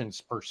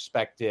operations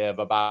perspective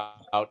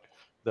about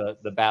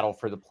the battle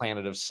for the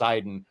planet of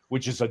Sidon,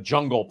 which is a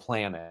jungle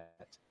planet.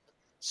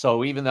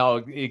 So even though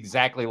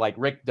exactly like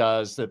Rick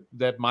does,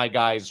 that my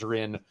guys are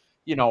in,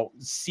 you know,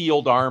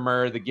 sealed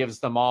armor that gives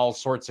them all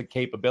sorts of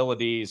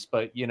capabilities,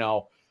 but, you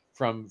know,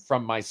 from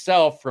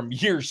myself, from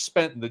years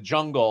spent in the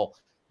jungle,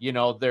 you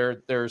know,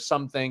 there are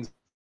some things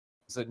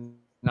that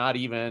not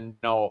even, you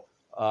know,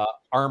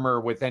 armor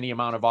with any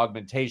amount of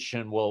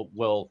augmentation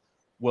will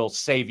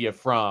save you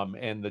from.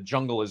 And the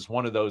jungle is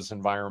one of those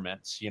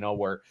environments, you know,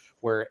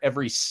 where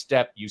every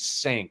step you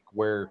sink,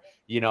 where,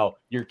 you know,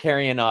 you're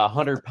carrying a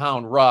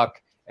 100-pound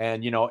ruck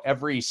and, you know,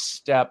 every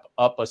step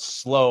up a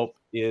slope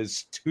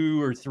is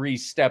 2 or 3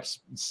 steps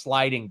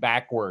sliding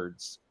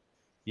backwards,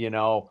 you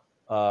know,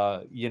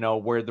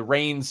 where the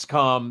rains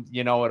come,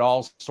 you know, at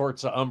all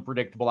sorts of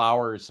unpredictable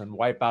hours and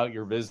wipe out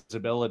your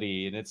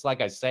visibility. And it's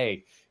like I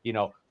say, you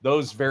know,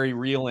 those very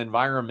real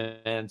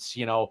environments,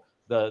 you know,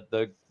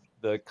 the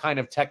kind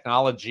of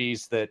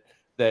technologies that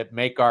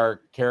make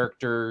our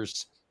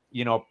characters,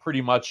 you know,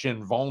 pretty much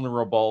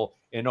invulnerable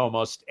in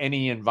almost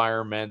any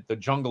environment. The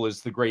jungle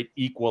is the great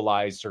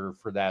equalizer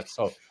for that.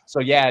 So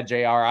yeah, JR,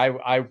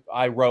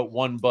 I wrote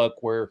one book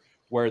where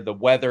the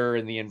weather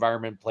and the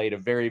environment played a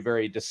very,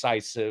 very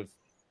decisive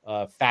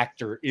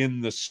factor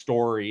in the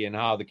story and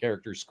how the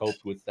characters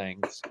coped with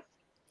things.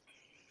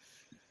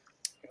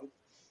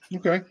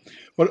 Okay.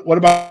 What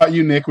about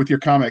you, Nick, with your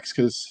comics?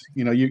 Because,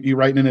 you know, you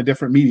write in a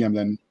different medium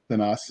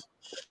than us.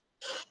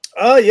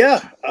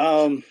 Yeah.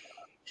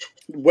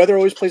 Weather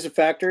always plays a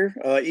factor.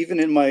 Even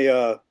in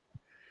my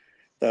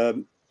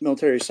the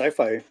military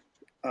sci-fi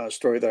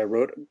story that I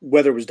wrote,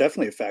 weather was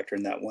definitely a factor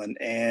in that one.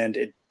 And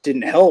it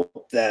didn't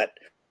help that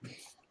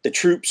the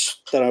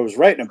troops that I was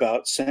writing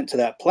about sent to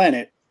that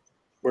planet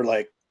were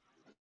like,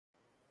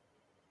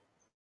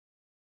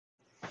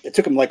 it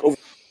took them like over,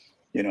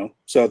 you know,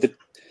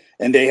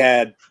 and they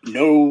had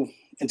no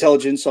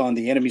intelligence on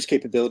the enemy's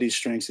capabilities,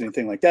 strengths,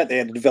 anything like that. They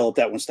had to develop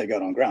that once they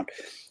got on ground.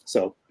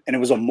 So, and it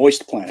was a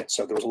moist planet.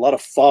 So there was a lot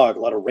of fog, a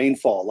lot of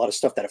rainfall, a lot of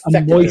stuff that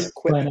affected their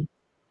equipment. Planet.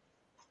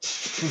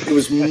 It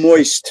was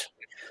moist.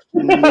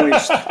 You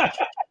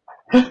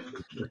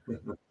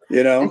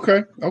know?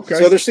 Okay.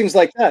 So there's things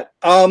like that.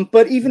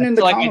 But even in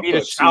the like comic you need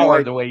books, a shower, you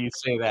know, the way you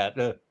say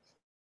that.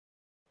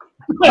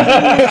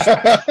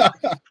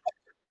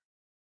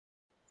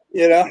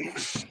 You know,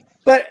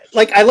 but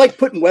like I like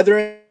putting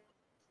weather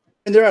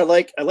in there. I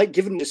like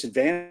giving them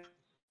disadvantages,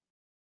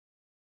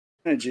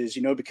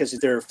 you know, because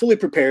they're fully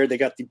prepared. They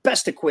got the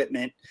best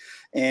equipment,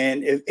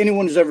 and if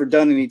anyone who's ever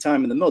done any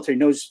time in the military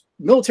knows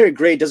military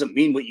grade doesn't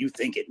mean what you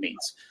think it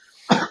means.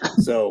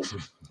 So,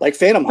 like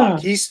Phantom Hawk,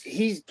 he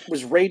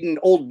was raiding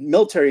old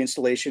military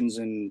installations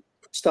and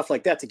stuff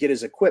like that to get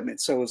his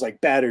equipment. So it was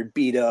like battered,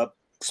 beat up.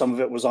 Some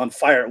of it was on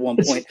fire at one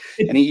point,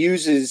 and he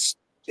uses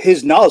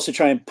his knowledge to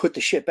try and put the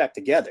shit back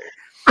together.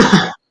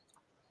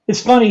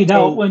 It's funny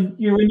now when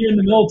you're in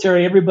the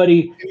military,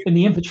 everybody in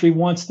the infantry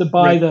wants to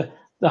buy the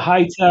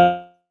high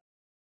tech,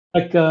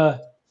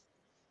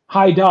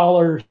 high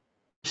dollar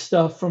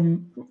stuff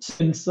from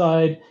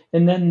inside,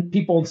 and then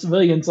people and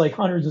civilians like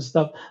hunters and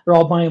stuff, they're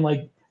all buying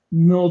like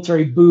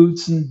military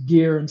boots and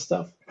gear and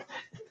stuff.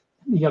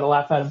 You got to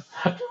laugh at them.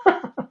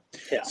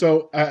 Yeah.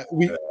 So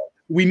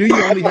we knew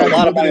you only had a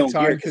little bit of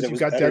time because you've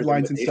got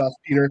deadlines and stuff,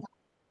 Peter.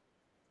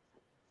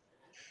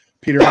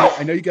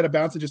 I know you got to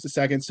bounce in just a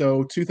second.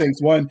 So two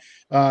things. One,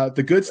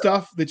 the good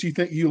stuff that you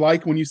think you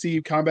like when you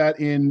see combat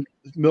in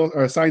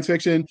science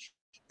fiction,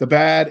 the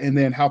bad, and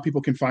then how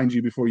people can find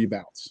you before you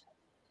bounce.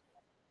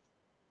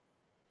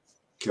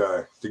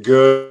 Okay. The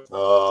good.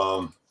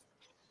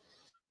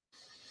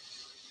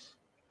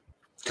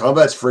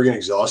 Combat's friggin'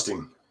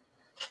 exhausting.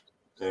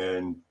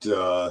 And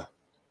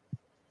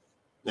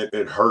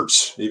it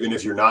hurts, even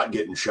if you're not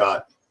getting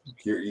shot.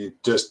 You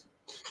just...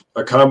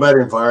 A combat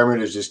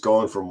environment is just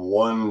going from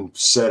one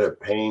set of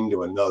pain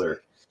to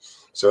another.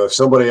 So if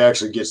somebody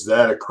actually gets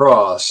that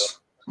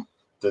across,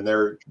 then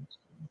they're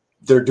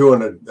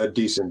doing a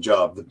decent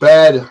job. The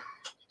bad,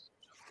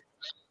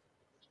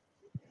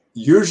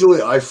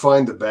 usually I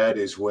find the bad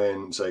is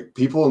when it's like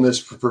people in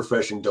this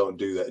profession don't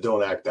do that,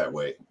 don't act that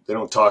way. They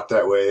don't talk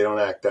that way. They don't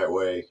act that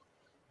way.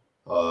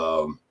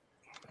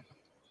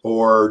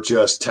 Or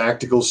just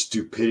tactical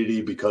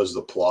stupidity because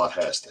the plot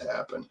has to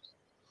happen.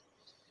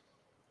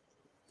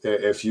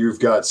 If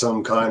you've got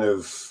some kind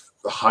of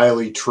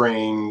highly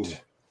trained,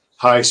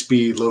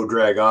 high-speed,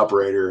 low-drag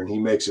operator, and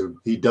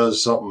he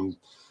does something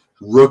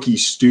rookie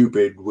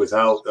stupid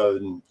without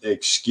an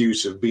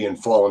excuse of being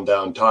fallen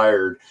down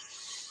tired,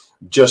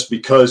 just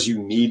because you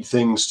need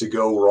things to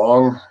go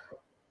wrong,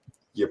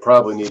 you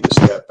probably need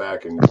to step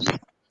back and do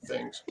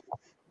things.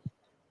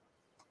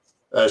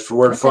 As for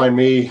where to find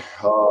me,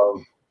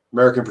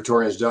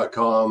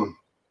 AmericanPraetorians.com.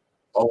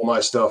 All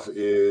my stuff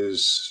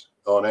is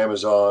on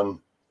Amazon.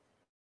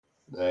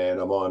 And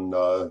I'm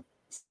on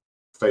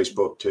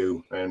Facebook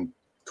too, and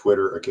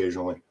Twitter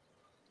occasionally.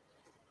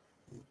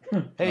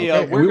 Hey,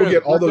 okay. we're going to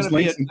get all those be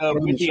links at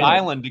Wiki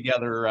Island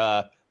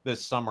together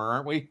this summer,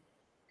 aren't we?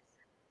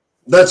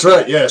 That's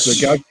right. Yes,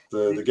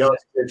 the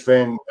Galaxy Edge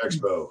Fan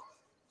Expo.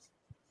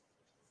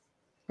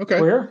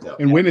 Okay. Where? Yeah.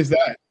 And when is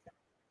that?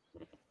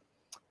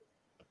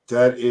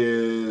 That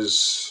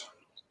is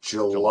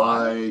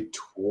July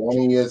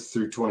 20th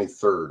through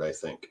 23rd, I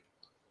think.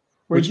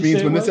 Which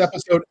means when this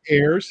episode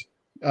airs,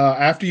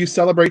 after you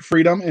celebrate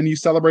freedom, and you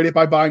celebrate it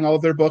by buying all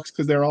of their books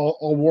because they're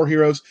all war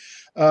heroes,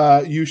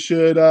 you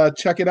should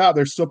check it out.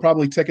 There's still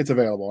probably tickets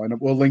available, and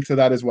we'll link to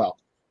that as well.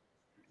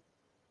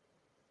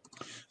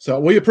 So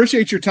we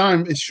appreciate your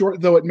time, as short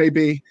though it may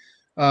be,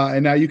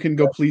 and now you can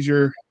go please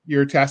your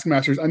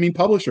taskmasters. I mean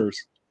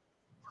publishers.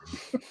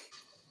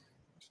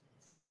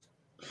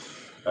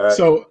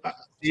 So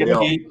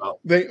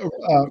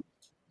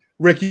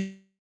Rick,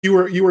 you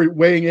were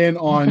weighing in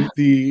on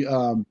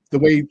the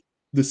way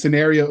the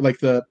scenario, like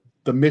the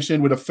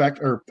mission would affect,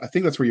 or I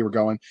think that's where you were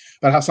going,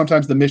 about how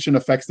sometimes the mission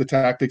affects the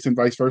tactics and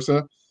vice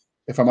versa.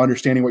 If I'm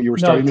understanding what you were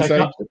starting to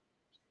say.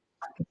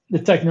 The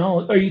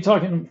technology. Are you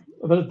talking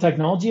about the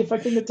technology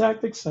affecting the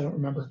tactics? I don't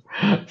remember.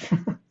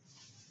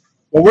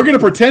 Well, we're going to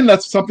pretend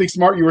that's something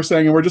smart you were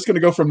saying, and we're just going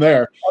to go from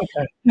there.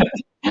 Okay.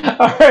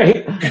 All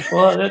right.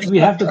 Well, we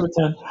have to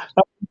pretend.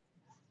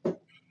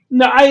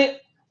 No,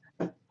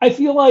 I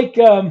feel like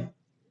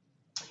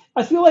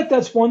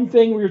that's one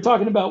thing we were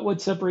talking about.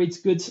 What separates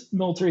good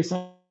military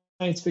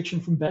science fiction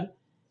from bad,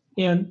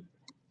 and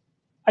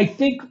I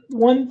think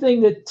one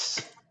thing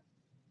that's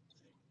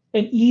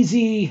an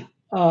easy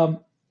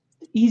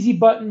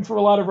button for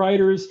a lot of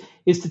writers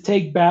is to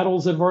take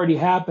battles that have already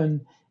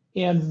happened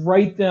and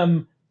write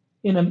them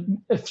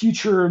in a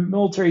future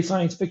military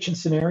science fiction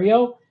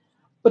scenario.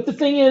 But the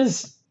thing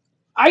is,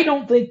 I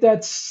don't think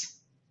that's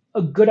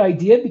a good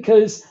idea,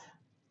 because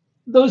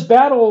those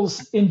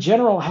battles in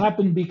general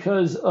happen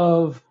because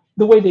of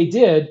the way they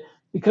did,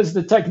 because of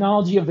the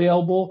technology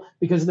available,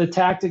 because of the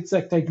tactics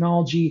that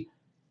technology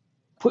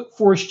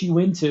forced you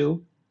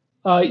into.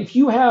 If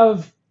you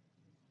have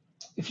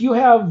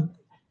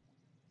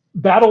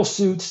battle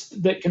suits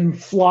that can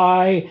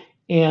fly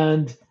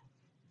and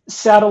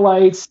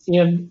satellites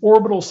and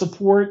orbital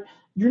support,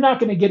 you're not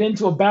going to get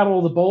into a Battle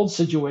of the Bulge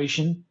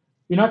situation.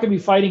 You're not going to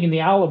be fighting in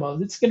the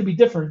Alamo. It's going to be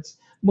different.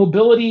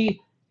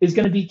 Mobility is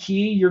going to be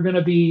key. You're going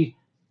to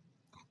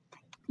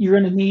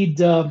need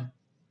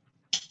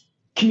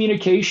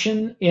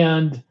communication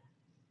and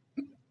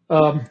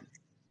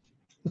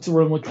what's the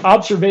word? Like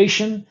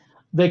observation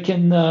that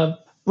can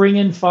bring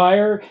in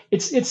fire.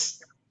 It's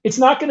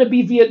not going to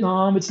be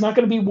Vietnam. It's not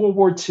going to be World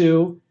War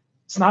II.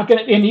 It's not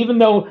going to. And even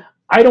though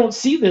I don't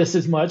see this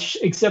as much,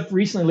 except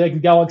recently, like in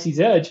Galaxy's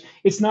Edge,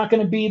 it's not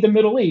going to be the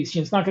Middle East.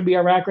 It's not going to be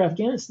Iraq or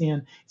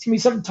Afghanistan. It's going to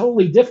be something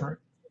totally different.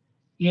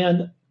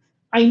 And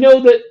I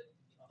know that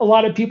a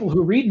lot of people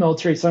who read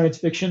military science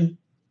fiction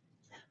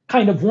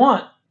kind of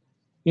want,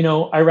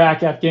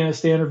 Iraq,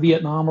 Afghanistan, or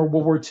Vietnam or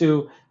World War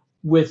II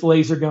with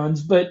laser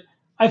guns. But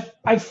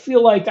I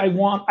feel like I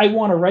want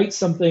to write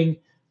something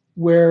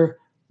where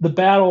the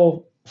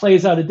battle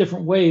plays out a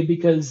different way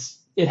because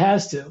it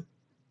has to.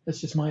 That's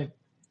just my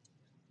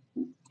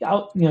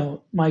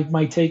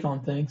take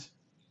on things.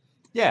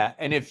 Yeah,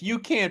 and if you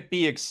can't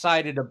be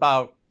excited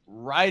about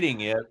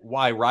writing it,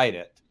 why write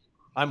it?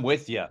 I'm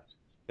with you.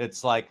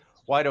 It's like,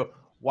 why do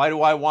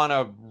I want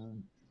to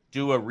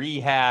do a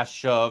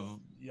rehash of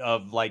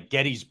like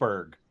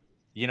Gettysburg,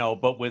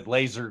 but with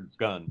laser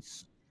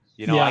guns?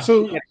 I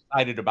get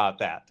excited about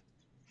that.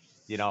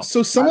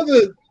 So some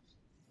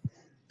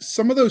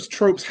of those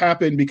tropes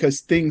happen because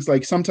things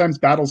like sometimes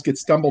battles get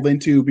stumbled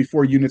into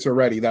before units are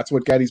ready. That's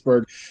what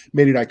Gettysburg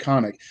made it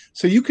iconic.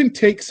 So you can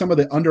take some of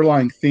the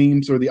underlying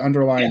themes or the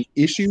underlying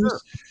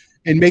issues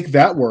and make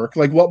that work.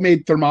 Like what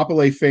made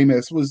Thermopylae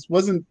famous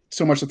wasn't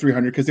so much the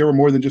 300 because there were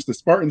more than just the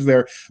Spartans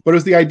there, but it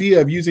was the idea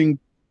of using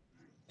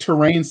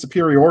terrain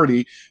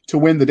superiority to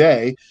win the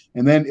day.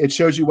 And then it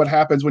shows you what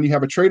happens when you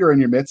have a traitor in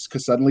your midst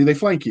because suddenly they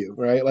flank you,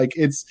 right? Like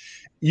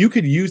you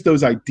could use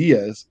those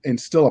ideas and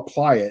still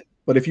apply it.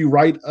 But if you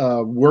write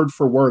word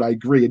for word, I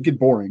agree, it'd get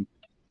boring.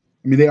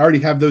 I mean, they already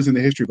have those in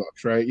the history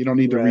books, right? You don't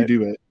need to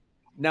redo it.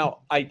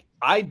 Now,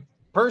 I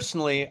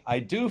personally, I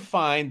do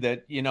find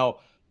that,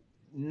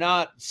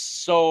 not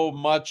so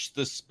much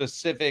the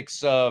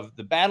specifics of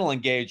the battle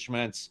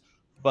engagements,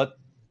 but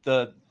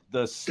the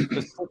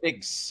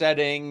specific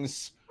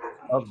settings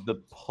of the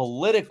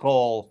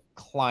political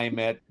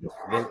climate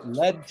that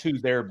led to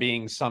there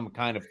being some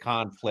kind of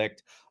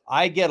conflict.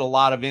 I get a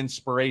lot of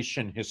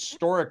inspiration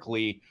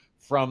historically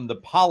from the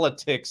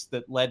politics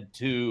that led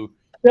to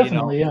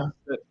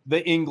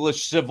the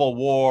English Civil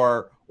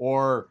War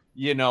or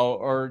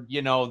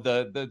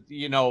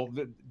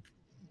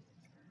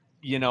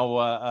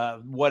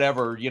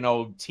whatever,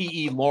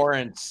 T.E.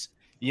 Lawrence,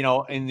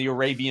 in the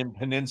Arabian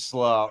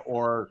Peninsula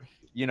or,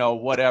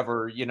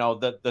 whatever,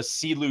 the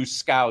Silu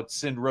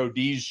scouts in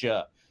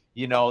Rhodesia,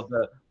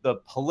 the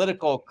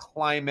political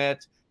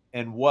climate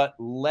and what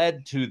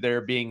led to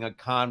there being a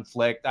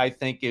conflict, I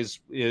think is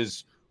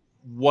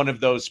one of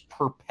those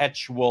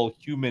perpetual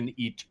human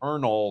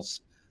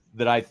eternals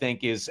that I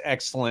think is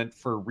excellent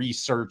for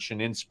research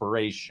and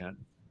inspiration.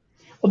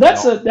 Well,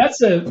 that's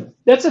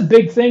a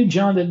big thing,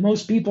 John, that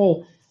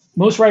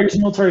most writers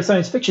in military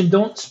science fiction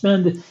don't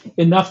spend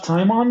enough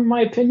time on, in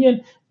my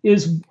opinion,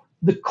 is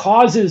the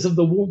causes of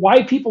the war,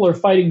 why people are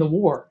fighting the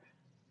war.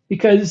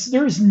 Because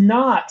there's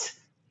not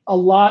a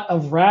lot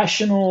of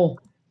rational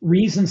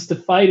reasons to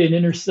fight an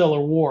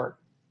interstellar war.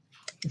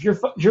 If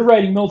you're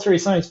writing military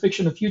science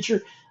fiction in the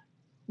future,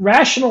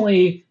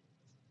 rationally,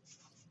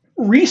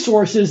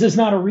 resources is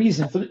not a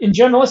reason. In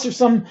general, unless there's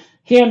some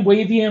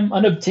hand-wavium,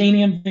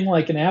 unobtainium thing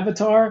like an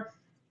Avatar,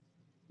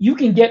 you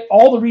can get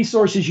all the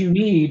resources you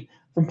need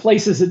from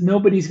places that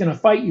nobody's going to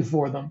fight you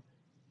for them.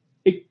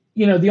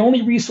 The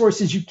only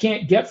resources you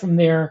can't get from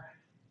there,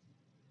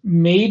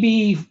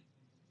 maybe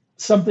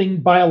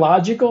something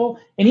biological,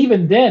 and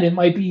even then, it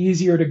might be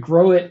easier to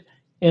grow it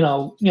in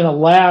a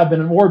lab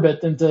in an orbit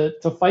than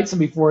to fight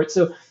somebody for it.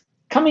 So,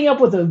 coming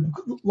up with a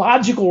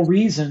logical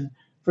reason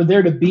for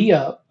there to be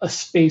a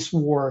space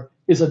war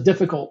is a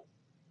difficult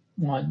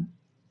one.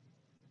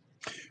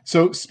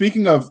 So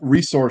speaking of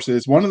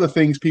resources, one of the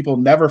things people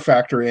never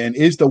factor in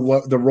is the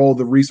role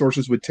the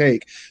resources would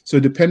take. So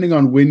depending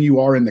on when you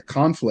are in the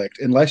conflict,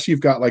 unless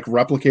you've got like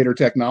replicator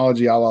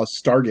technology a la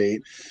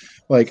Stargate,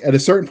 like at a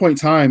certain point in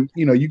time,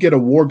 you get a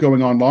war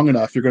going on long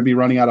enough, you're going to be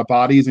running out of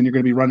bodies and you're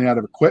going to be running out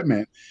of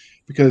equipment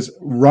because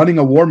running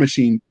a war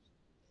machine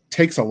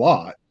takes a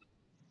lot.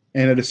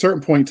 And at a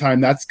certain point in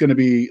time, that's going to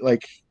be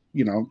like,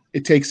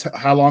 it takes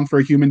how long for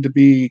a human to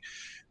be,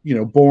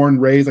 born,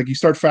 raised, like you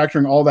start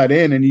factoring all that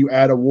in and you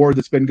add a war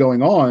that's been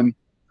going on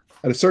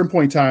at a certain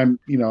point in time,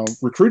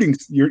 recruiting,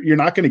 you're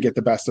not going to get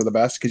the best of the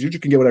best because you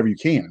just can get whatever you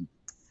can.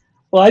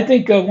 Well, I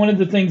think one of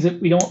the things that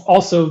we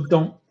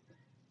don't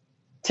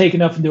take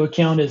enough into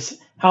account is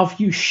how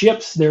few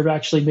ships there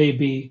actually may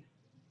be.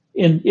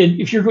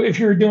 If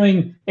you're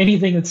doing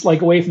anything that's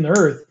like away from the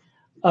Earth,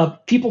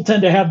 people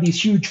tend to have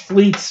these huge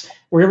fleets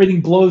where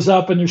everything blows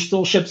up and there's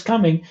still ships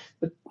coming,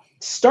 but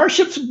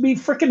starships would be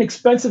freaking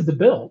expensive to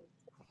build.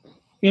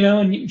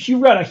 And if you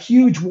run a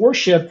huge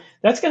warship,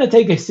 that's going to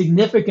take a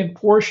significant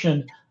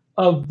portion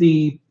of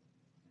the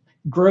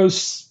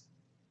gross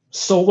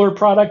solar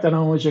product. I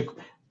don't know,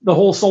 the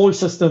whole solar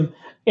system.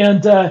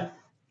 And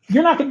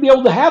you're not going to be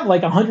able to have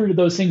like 100 of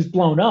those things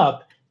blown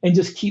up and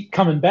just keep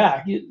coming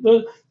back.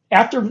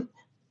 After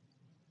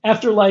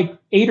like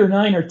 8 or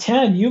 9 or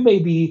 10, you may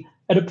be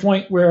at a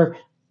point where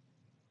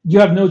you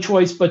have no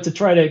choice but to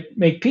try to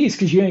make peace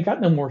because you ain't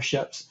got no more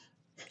ships.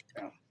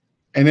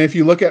 And if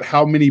you look at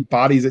how many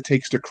bodies it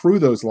takes to crew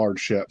those large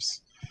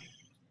ships,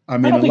 I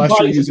mean, I don't think unless you're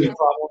bodies would be using a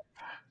problem.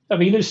 I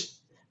mean,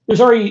 there's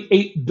already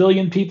 8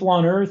 billion people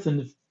on Earth,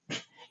 and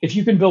if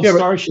you can build Yeah, but-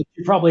 starships,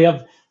 you probably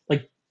have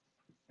like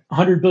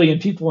 100 billion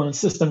people in a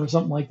system or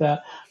something like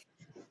that.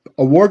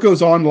 a war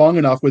goes on long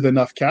enough with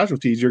enough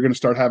casualties, you're going to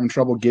start having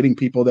trouble getting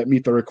people that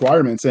meet the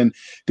requirements. And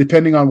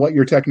depending on what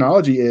your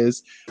technology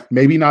is,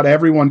 maybe not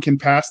everyone can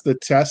pass the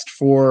test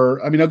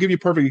for. I mean, I'll give you a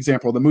perfect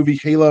example. The movie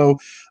Halo,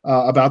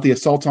 about the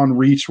assault on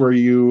Reach, where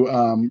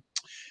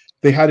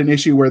they had an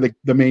issue where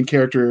the main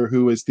character,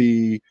 who is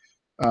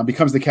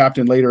becomes the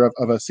captain later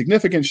of a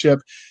significant ship,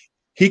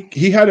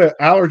 he had an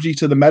allergy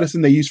to the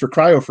medicine they use for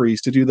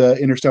cryofreeze to do the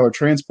interstellar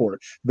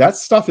transport. That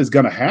stuff is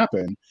going to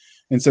happen.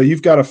 And so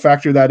you've got to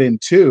factor that in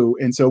too.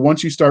 And so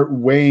once you start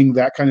weighing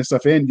that kind of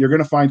stuff in, you're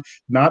going to find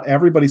not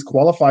everybody's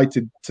qualified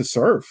to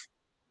serve.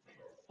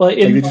 Well,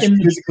 in Like, they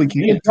just physically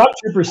the can't. Drop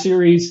Trooper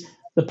series,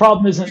 the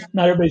problem isn't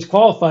not everybody's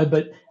qualified,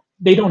 but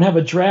they don't have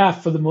a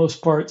draft for the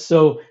most part.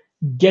 So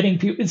getting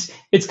people,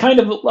 it's kind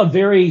of a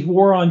very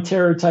war on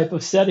terror type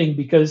of setting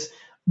because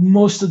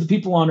most of the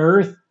people on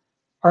Earth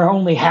are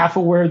only half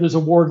aware there's a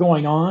war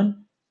going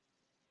on,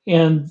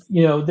 and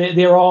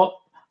they're all.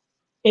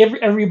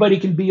 Everybody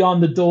can be on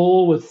the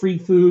dole with free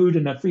food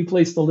and a free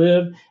place to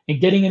live,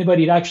 and getting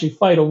anybody to actually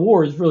fight a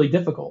war is really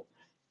difficult.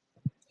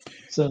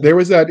 So there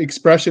was that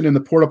expression in the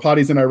porta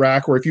potties in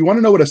Iraq where if you want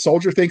to know what a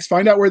soldier thinks,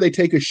 find out where they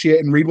take a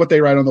shit and read what they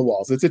write on the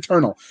walls. It's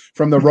eternal.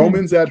 From the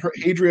Romans at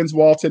Hadrian's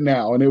Wall to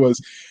now. And it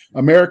was,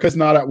 America's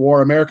not at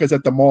war. America's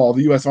at the mall.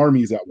 The U.S.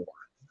 Army's at war.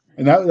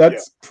 And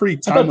that's pretty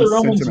timeless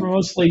sentiment.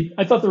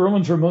 I thought the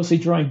Romans were mostly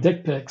drawing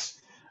dick pics.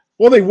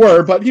 Well, they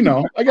were, but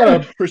I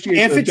gotta appreciate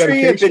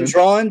infantry have been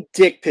drawing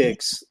dick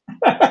pics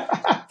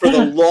for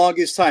the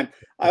longest time.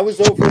 I was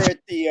over at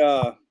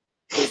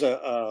there's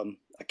a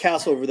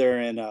castle over there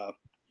in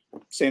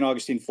St.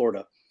 Augustine,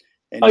 Florida.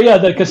 And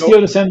the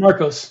Castillo de San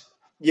Marcos.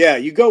 Yeah,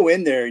 you go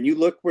in there and you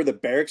look where the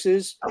barracks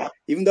is.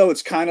 Even though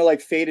it's kind of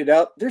like faded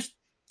out, there's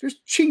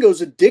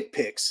chingos of dick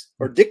pics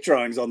or dick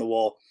drawings on the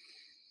wall.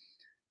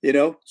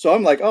 So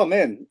I'm like, oh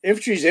man,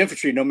 infantry's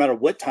infantry, no matter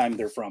what time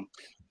they're from.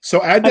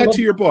 So add that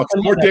to your books.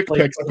 More dick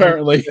pics,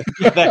 apparently.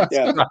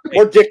 Yeah,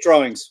 more dick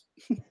drawings.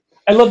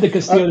 I love the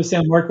Castillo de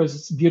San Marcos.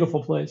 It's a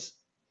beautiful place.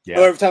 Yeah.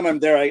 Well, every time I'm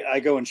there, I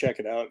go and check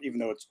it out, even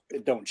though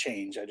it don't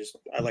change. I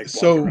like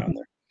walking around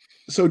there.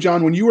 So,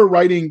 John, when you were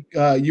writing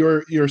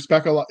your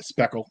special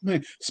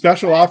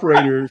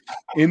operator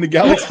in the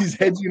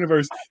Galaxy's Edge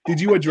universe, did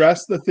you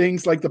address the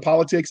things like the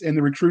politics and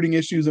the recruiting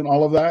issues and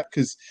all of that?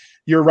 Because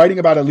you're writing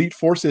about elite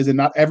forces, and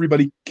not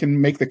everybody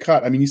can make the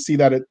cut. I mean, you see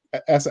that at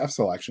SF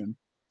selection.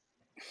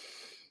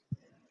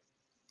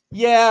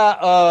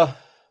 Yeah,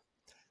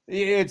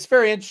 it's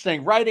very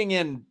interesting. Writing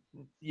in,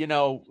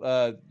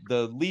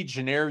 the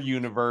Legionnaire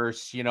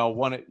universe,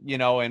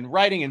 and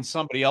writing in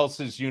somebody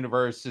else's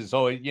universe is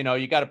always,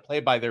 you got to play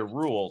by their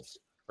rules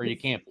or you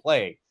can't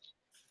play,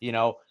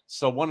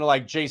 So one of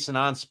like Jason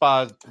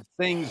Onspaugh's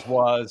things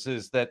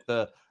is that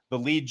the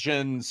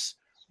Legion's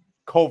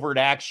covert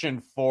action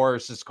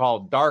force is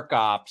called Dark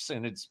Ops,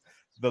 and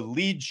the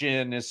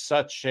Legion is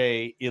such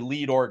a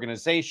elite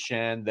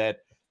organization that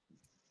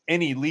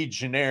any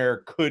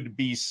Legionnaire could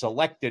be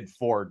selected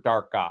for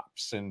Dark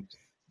Ops. And,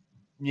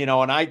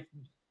 and I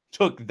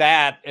took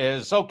that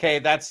as, okay,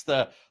 that's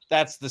the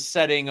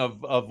setting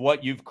of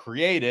what you've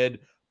created,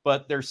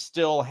 but there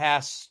still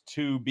has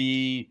to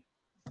be,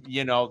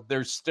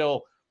 there's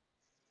still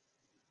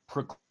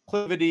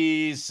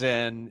proclivities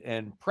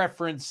and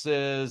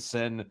preferences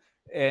and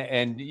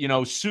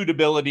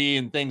suitability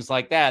and things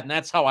like that. And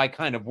that's how I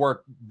kind of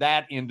work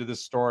that into the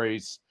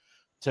stories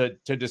to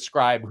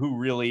describe who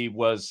really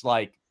was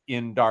like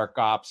in Dark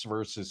Ops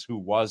versus who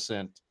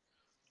wasn't.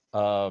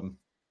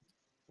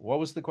 What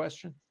was the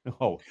question?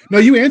 Oh, no,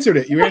 you answered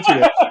it.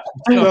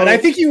 And I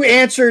think you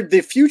answered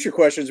the future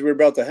questions we were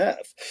about to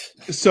have.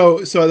 So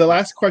the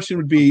last question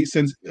would be,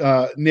 since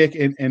Nick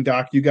and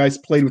Doc, you guys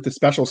played with the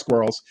special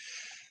squirrels,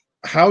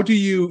 how do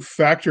you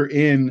factor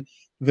in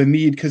the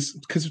need?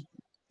 Because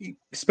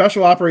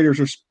special operators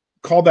are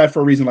called that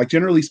for a reason. Like,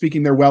 generally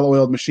speaking, they're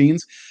well-oiled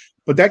machines,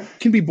 but that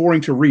can be boring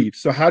to read.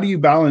 So how do you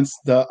balance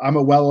I'm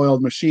a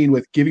well-oiled machine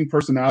with giving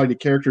personality to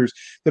characters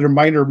that are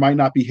might or might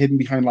not be hidden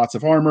behind lots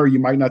of armor? You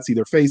might not see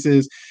their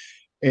faces.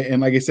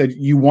 And like I said,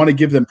 you want to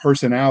give them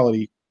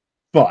personality,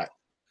 but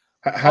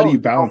how do you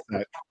balance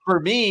that?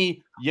 For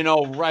me,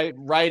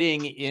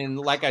 writing in,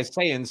 like I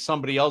say, in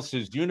somebody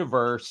else's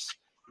universe,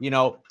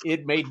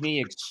 it made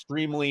me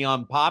extremely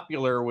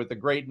unpopular with a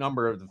great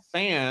number of the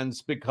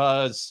fans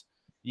because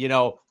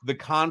the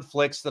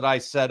conflicts that I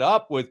set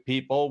up with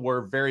people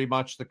were very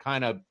much the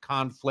kind of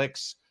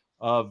conflicts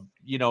of,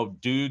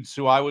 dudes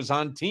who I was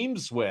on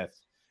teams with,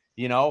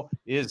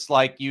 is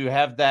like you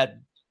have that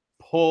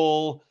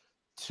pull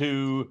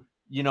to,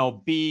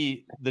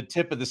 be the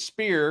tip of the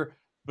spear,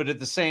 but at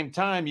the same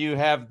time, you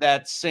have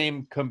that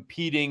same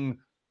competing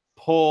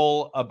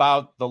pull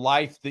about the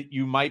life that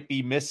you might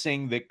be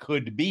missing that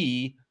could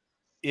be,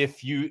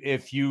 if you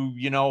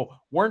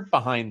weren't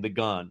behind the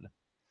gun,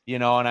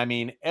 and I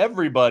mean,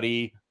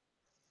 everybody,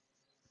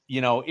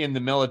 in the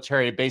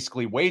military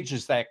basically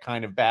wages that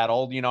kind of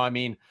battle. I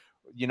mean,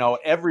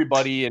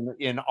 everybody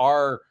in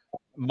our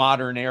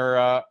modern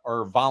era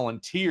are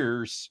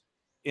volunteers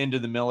into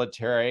the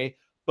military,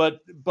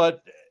 but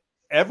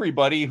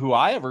everybody who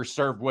I ever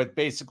served with,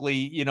 basically,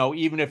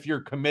 even if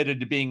you're committed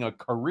to being a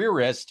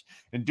careerist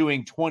and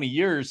doing 20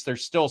 years,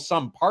 there's still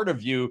some part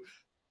of you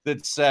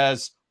that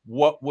says,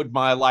 what would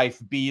my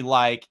life be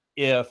like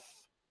if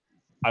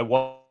I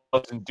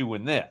wasn't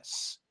doing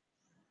this?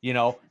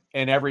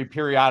 And every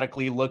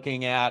periodically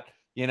looking at,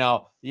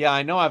 yeah,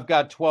 I know I've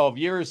got 12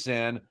 years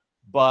in,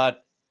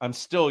 but I'm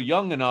still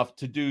young enough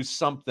to do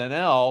something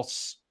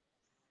else.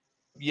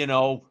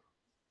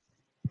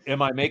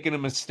 Am I making a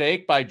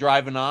mistake by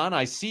driving on?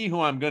 I see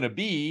who I'm going to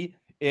be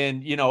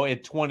in,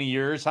 at 20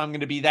 years, I'm going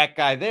to be that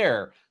guy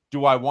there.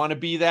 Do I want to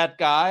be that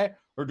guy,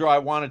 or do I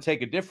want to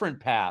take a different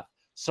path?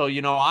 So,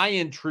 I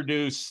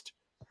introduced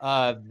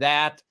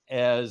that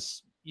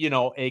as,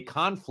 a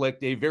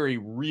conflict, a very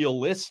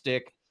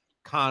realistic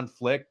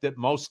conflict that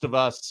most of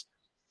us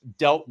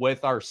dealt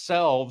with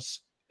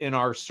ourselves in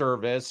our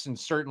service, and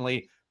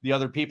certainly the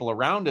other people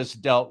around us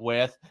dealt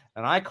with.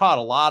 And I caught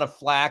a lot of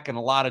flack and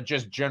a lot of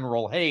just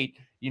general hate,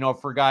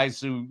 for guys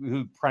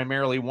who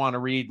primarily want to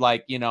read,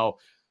 like,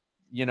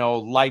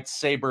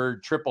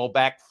 lightsaber triple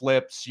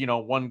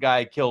backflips, one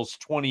guy kills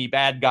 20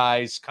 bad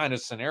guys kind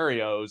of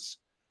scenarios.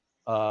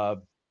 I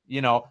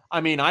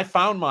mean, I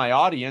found my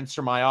audience,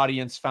 or my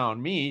audience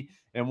found me,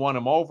 and won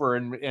them over,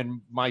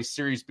 and my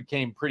series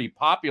became pretty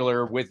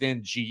popular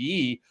within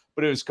GE,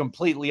 but it was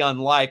completely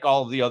unlike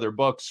all of the other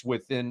books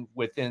within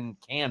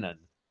canon.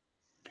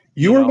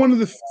 You are one of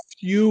the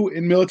few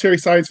in military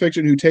science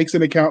fiction who takes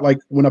into account, like,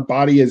 when a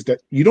body is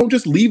you don't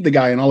just leave the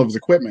guy and all of his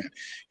equipment.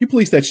 You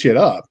police that shit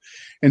up.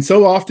 And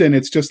so often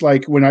it's just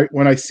like when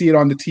I see it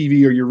on the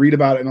TV or you read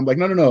about it, and I'm like,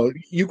 no,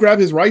 you grab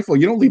his rifle.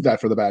 You don't leave that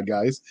for the bad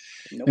guys.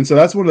 Nope. And so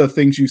that's one of the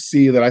things you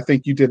see that I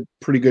think you did a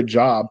pretty good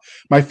job.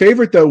 My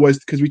favorite, though, was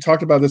because we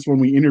talked about this when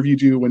we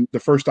interviewed you when the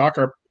first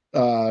Dark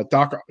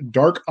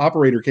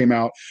Operator came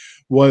out,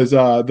 was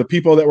the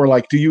people that were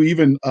like, do you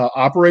even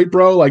operate,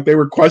 bro? Like, they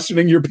were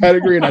questioning your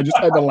pedigree, and I just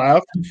had to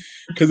laugh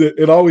because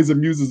it always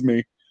amuses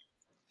me.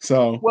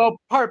 So, well,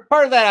 part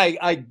of that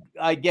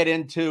I get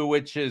into,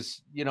 which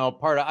is,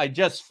 I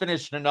just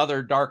finished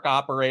another Dark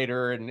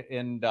Operator,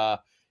 and to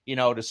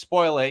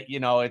spoil it,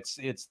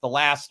 it's the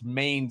last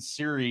main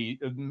series,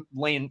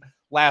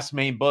 last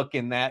main book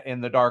in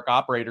the Dark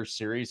Operator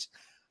series.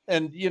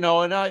 And,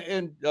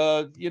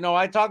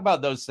 I talk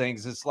about those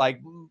things. It's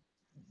like,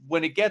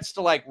 when it gets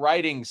to like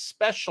writing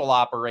special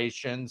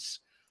operations,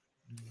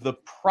 the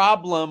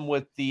problem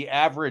with the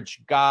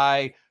average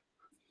guy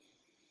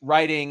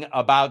writing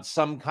about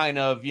some kind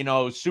of,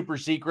 super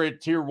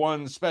secret tier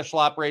 1 special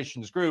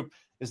operations group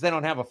is they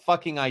don't have a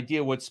fucking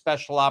idea what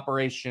special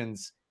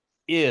operations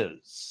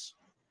is.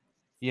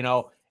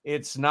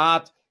 It's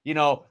not,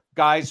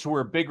 guys who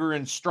are bigger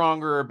and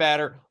stronger or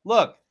better.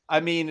 Look, I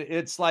mean,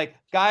 it's like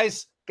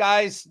guys,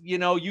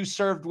 you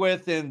served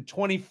with in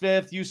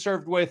 25th, you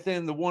served with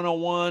in the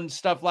 101,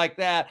 stuff like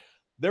that.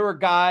 There were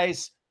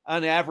guys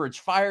on average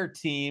fire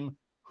team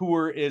who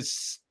were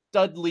as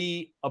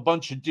studly a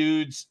bunch of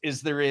dudes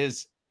as there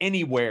is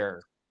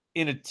anywhere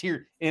in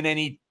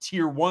any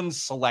tier 1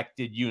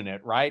 selected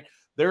unit, right?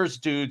 There's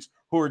dudes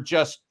who are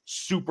just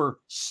super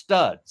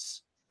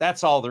studs.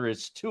 That's all there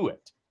is to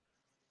it,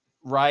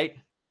 right?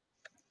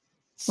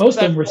 Most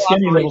of them were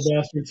skinny little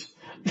bastards.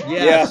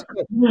 Yes.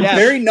 Yeah.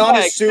 Very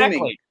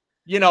non-assuming.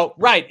 Exactly.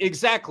 Right,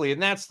 exactly.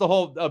 And that's the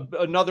whole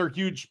another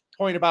huge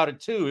point about it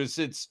too, is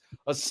it's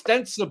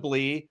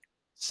ostensibly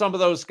some of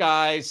those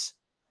guys,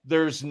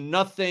 there's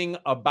nothing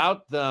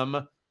about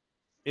them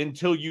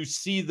until you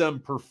see them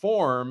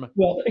perform.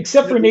 Well,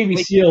 except for Navy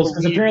SEALs,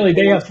 because apparently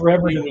they have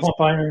forever to pump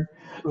iron.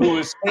 Who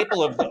is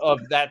capable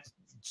of that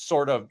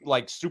sort of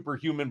like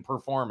superhuman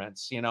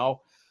performance,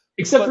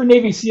 Except for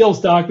Navy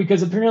SEALs, Doc,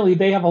 because apparently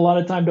they have a lot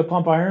of time to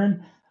pump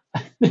iron.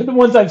 They're the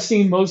ones I've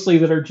seen mostly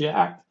that are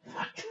jacked.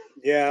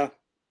 Yeah.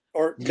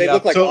 Or they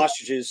look like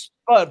ostriches.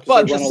 But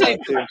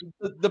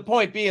the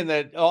point being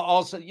that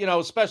also,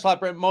 special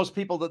operation, most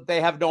people, that they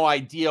have no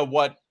idea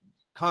what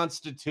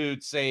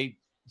constitutes a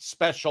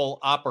special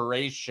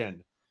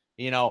operation,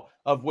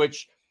 of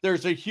which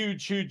there's a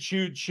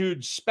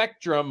huge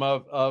spectrum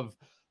of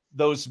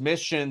those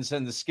missions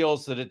and the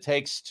skills that it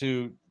takes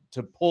to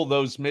pull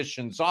those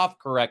missions off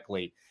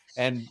correctly.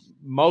 And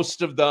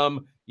most of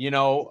them,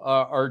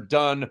 are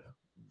done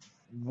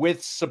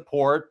with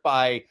support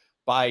by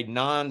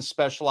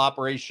non-special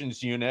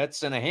operations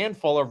units, and a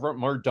handful of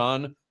them are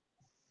done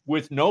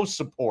with no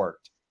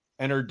support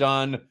and are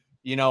done,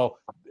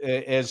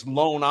 as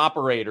lone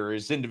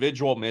operators,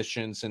 individual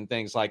missions and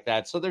things like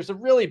that. So there's a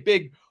really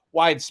big,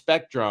 wide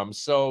spectrum.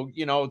 So,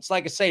 it's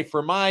like I say,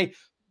 for my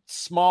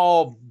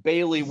small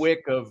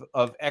bailiwick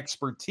of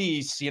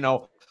expertise,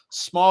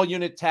 small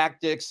unit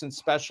tactics and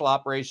special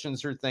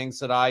operations are things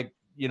that I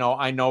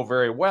know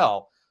very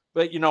well.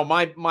 But,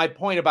 my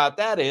point about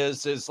that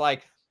is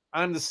like,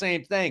 I'm the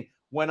same thing.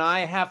 When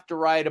I have to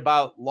write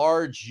about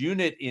large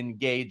unit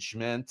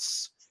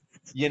engagements,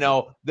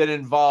 that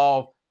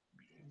involve,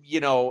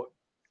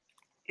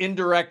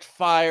 indirect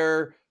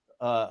fire,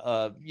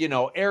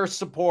 air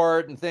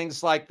support and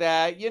things like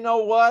that. You know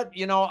what?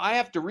 I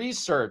have to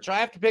research. I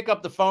have to pick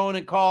up the phone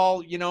and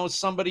call,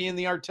 somebody in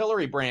the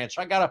artillery branch.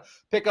 I got to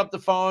pick up the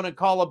phone and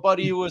call a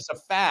buddy who is a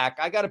FAC.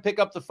 I got to pick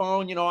up the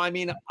phone.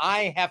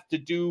 I have to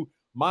do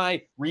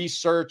my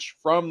research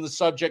from the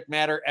subject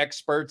matter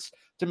experts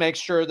to make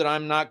sure that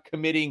I'm not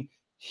committing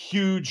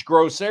huge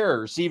gross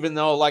errors, even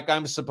though like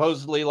I'm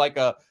supposedly like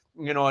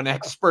an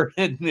expert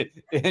in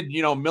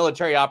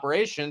military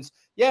operations.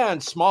 Yeah,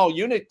 and small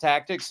unit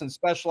tactics and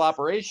special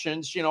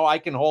operations, I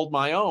can hold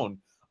my own.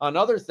 On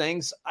other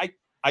things,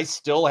 I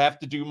still have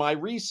to do my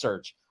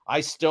research.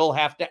 I still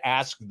have to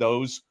ask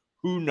those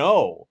who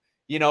know,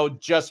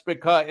 just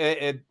because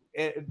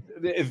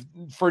if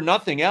for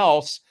nothing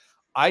else,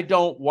 I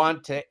don't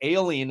want to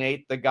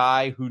alienate the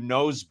guy who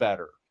knows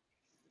better,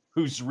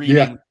 who's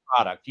reading the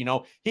product.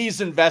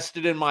 He's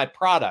invested in my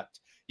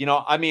product.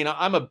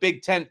 I'm a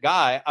big tent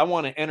guy. I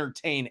want to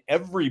entertain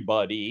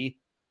everybody,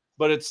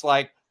 but it's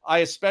like, I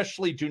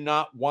especially do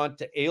not want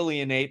to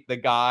alienate the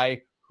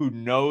guy who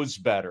knows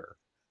better,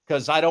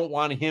 because I don't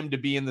want him to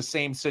be in the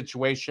same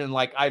situation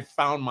like I've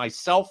found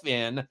myself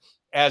in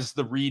as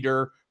the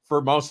reader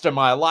for most of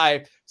my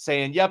life,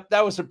 saying, yep,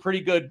 that was a pretty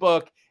good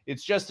book.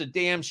 It's just a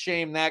damn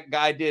shame that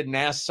guy didn't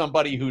ask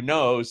somebody who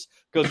knows,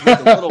 because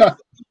with a little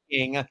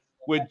tweaking,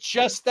 with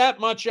just that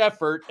much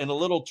effort and a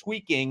little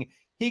tweaking,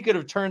 he could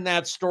have turned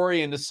that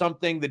story into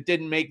something that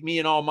didn't make me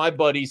and all my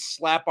buddies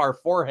slap our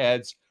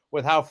foreheads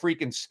with how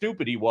freaking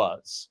stupid he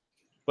was.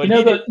 But he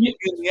didn't give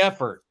the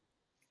effort.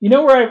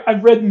 Where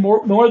I've read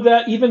more of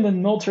that, even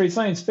in military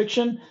science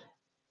fiction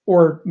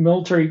or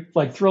military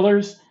like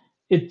thrillers.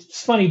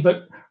 It's funny,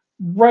 but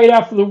right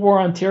after the War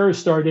on Terror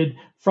started,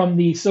 from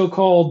the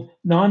so-called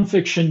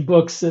nonfiction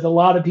books that a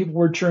lot of people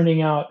were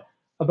churning out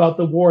about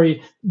the war,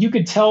 you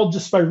could tell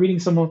just by reading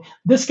someone,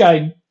 this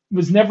guy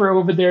was never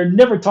over there,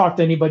 never talked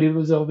to anybody who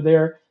was over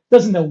there,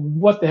 doesn't know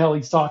what the hell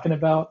he's talking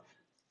about.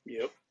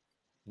 Yep.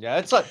 Yeah,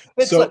 it's like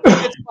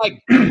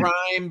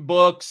crime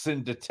books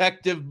and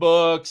detective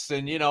books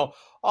and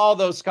all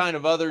those kind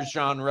of other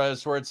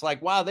genres where it's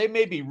like, wow, they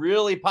may be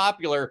really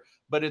popular,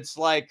 but it's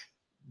like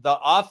the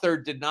author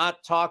did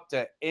not talk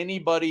to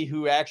anybody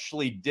who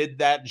actually did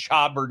that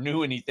job or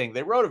knew anything.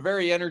 They wrote a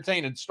very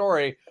entertaining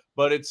story,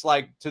 but it's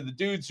like, to the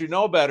dudes who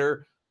know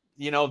better,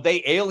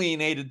 they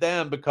alienated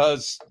them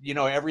because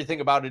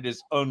everything about it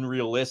is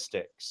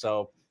unrealistic.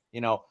 So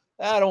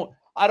I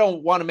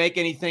don't want to make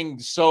anything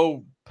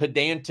so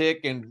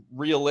pedantic and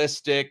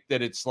realistic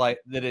that it's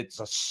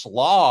a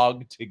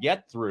slog to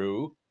get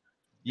through,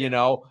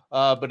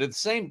 but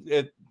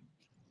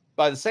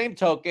by the same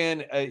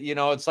token,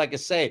 it's like I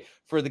say,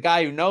 for the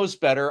guy who knows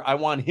better, I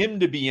want him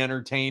to be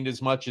entertained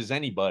as much as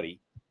anybody.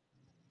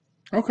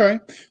 Okay.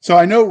 So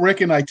I know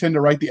Rick and I tend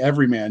to write the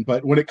everyman,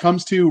 but when it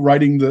comes to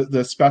writing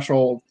the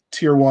special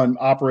tier 1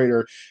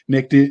 operator,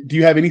 Nick, do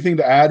you have anything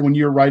to add when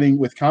you're writing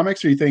with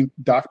comics, or you think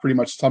Doc pretty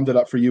much summed it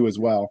up for you as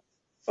well?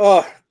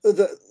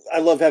 I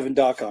love having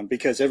Doc on,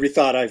 because every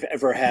thought I've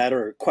ever had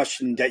or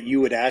question that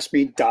you would ask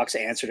me, Doc's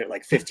answered it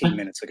like 15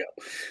 minutes ago.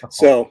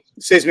 So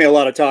it saves me a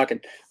lot of talking.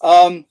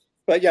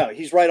 But yeah,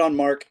 he's right on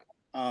mark.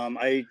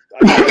 I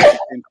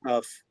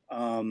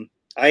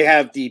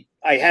had the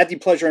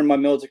pleasure in my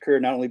military career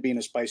not only being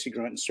a spicy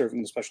grunt and serving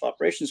in the special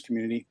operations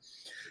community,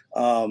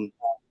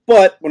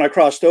 but when I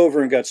crossed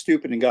over and got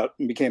stupid and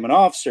became an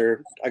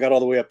officer, I got all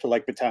the way up to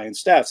like battalion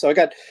staff. So I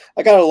got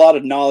a lot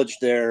of knowledge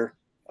there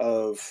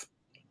of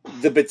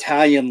the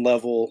battalion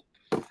level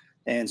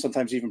and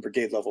sometimes even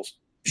brigade levels.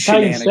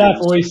 Battalion staff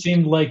always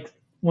seemed like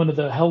one of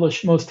the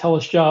most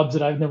hellish jobs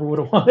that I've never would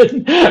have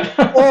wanted.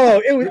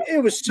 Oh,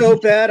 it was so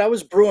bad. I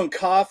was brewing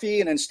coffee,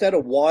 and instead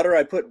of water,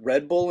 I put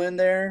Red Bull in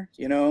there.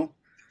 There's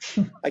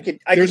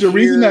a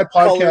reason that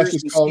podcast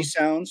is called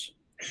sounds.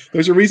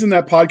 There's a reason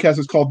that podcast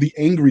is called The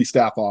Angry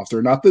Staff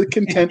Officer, not the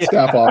content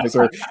staff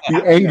officer,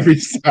 the angry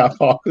staff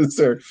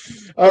officer.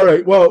 All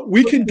right. Well,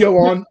 we could go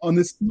on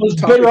this.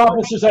 Most bitter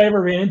officers I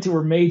ever ran into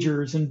were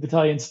majors and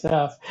battalion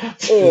staff.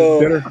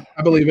 Bitter,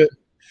 I believe it.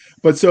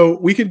 But so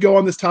we could go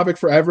on this topic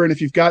forever. And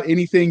if you've got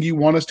anything you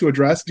want us to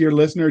address, dear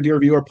listener, dear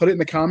viewer, put it in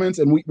the comments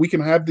and we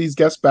can have these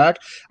guests back.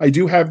 I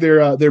do have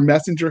their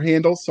messenger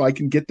handles, so I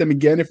can get them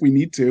again if we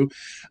need to.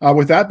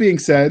 With that being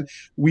said,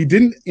 we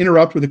didn't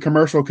interrupt with a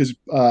commercial because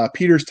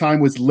Peter's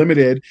time was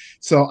limited.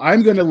 So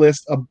I'm going to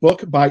list a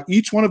book by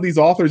each one of these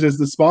authors as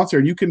the sponsor,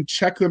 and you can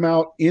check them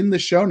out in the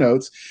show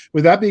notes.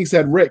 With that being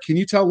said, Rick, can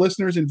you tell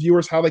listeners and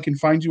viewers how they can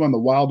find you on the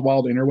wild,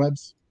 wild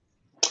interwebs?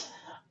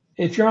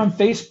 If you're on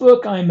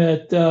Facebook, I'm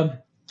at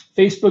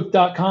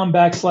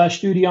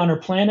facebook.com/Duty Honor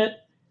Planet,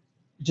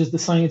 which is the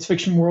science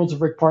fiction worlds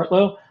of Rick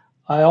Partlow.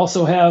 I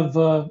also have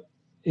a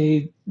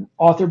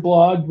author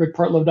blog,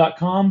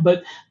 rickpartlow.com.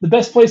 But the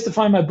best place to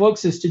find my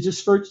books is to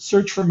just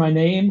search for my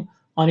name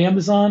on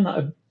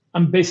Amazon.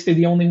 I'm basically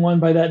the only one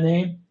by that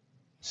name.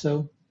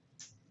 So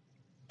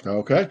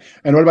Okay.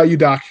 And what about you,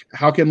 Doc?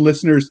 How can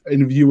listeners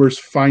and viewers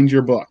find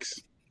your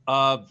books?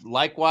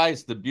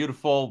 Likewise, the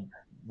beautiful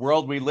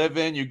world we live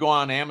in. You go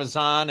on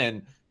Amazon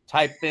and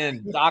type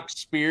in Doc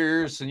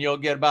Spears, and you'll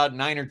get about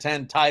 9 or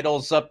 10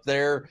 titles up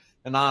there.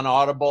 And on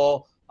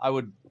Audible, I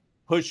would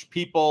push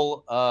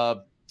people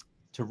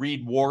to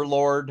read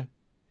Warlord.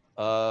 It's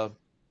a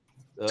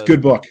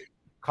good book.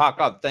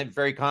 Cock up,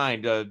 very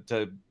kind.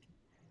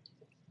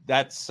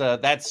 That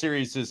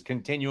series is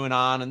continuing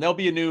on, and there'll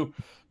be a new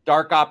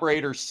Dark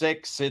Operator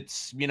 6.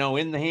 It's,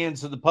 in the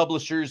hands of the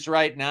publishers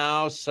right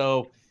now.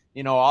 So,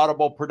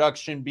 Audible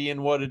production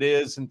being what it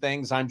is and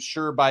things, I'm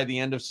sure by the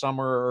end of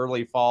summer or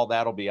early fall,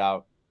 that'll be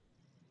out.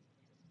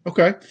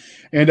 Okay.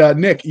 And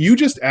Nick, you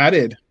just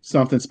added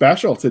something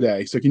special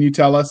today. So can you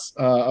tell us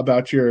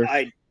about your...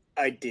 I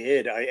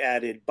did. I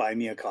added Buy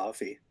Me a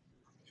Coffee.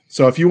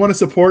 So if you want to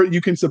support,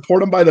 you can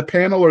support him by the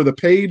panel or the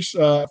page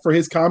for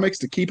his comics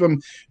to keep him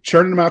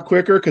churning them out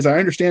quicker. Because I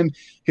understand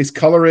his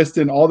colorist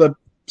and all the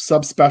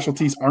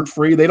subspecialties aren't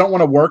free. They don't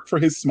want to work for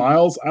his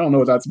smiles. I don't know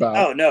what that's about.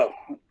 Oh, no.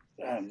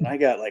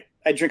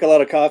 I drink a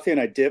lot of coffee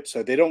and I dip,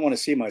 so they don't want to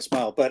see my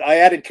smile. But I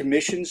added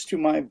commissions to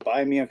my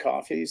Buy Me a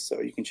Coffee, so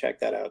you can check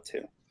that out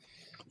too.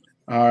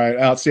 All right,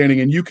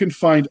 outstanding. And you can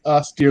find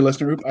us, dear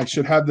listener. I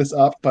should have this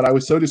up, but I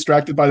was so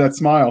distracted by that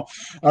smile.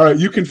 All right,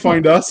 you can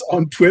find us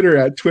on Twitter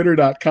at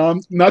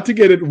twitter.com. Not to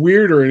get it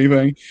weird or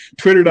anything,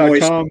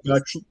 twitter.com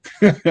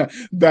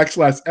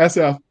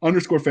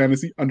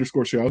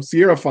 /SF_fantasy_show,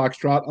 Sierra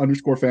Foxtrot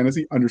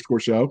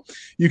 _fantasy_show.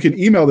 You can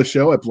email the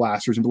show at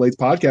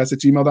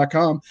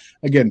blastersandbladespodcast@gmail.com.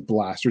 Again,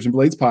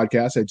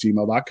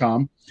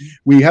 blastersandbladespodcast@gmail.com.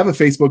 We have a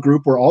Facebook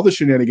group where all the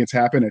shenanigans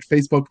happen at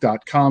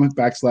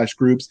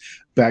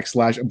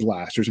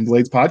facebook.com/groups/Blasters and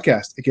Blades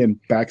Podcast. Again,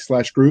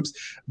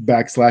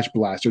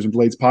 /groups/Blasters and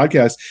Blades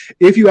Podcast.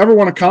 If you ever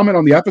want to comment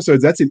on the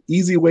episodes, that's an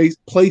easy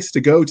place to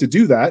go to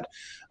do that.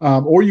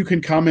 Or you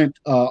can comment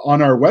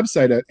on our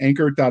website at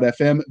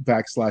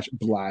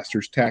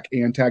anchor.fm/blasters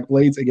and tag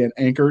blades. Again,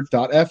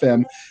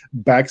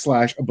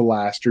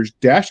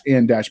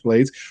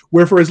 anchor.fm/blasters-and-blades,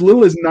 where for as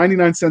little as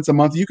 99 cents a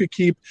month, you could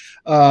keep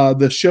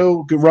the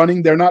show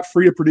running. They're not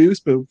free to produce,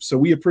 but so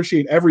we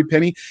appreciate every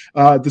penny.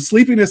 The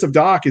sleepiness of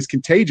Doc is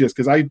contagious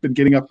because I've been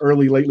getting up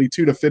early lately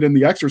too to fit in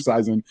the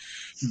exercising.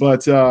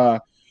 But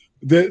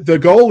the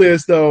goal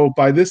is, though,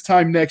 by this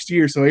time next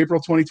year, so April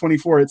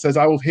 2024, it says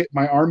I will hit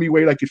my Army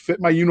weight. I could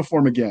fit my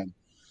uniform again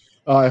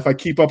if I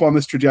keep up on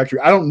this trajectory.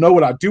 I don't know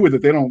what I'd do with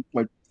it. They don't,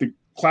 like, the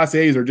Class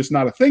A's are just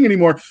not a thing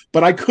anymore,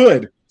 but I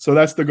could. So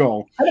that's the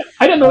goal.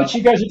 I don't know what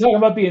you guys are talking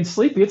about being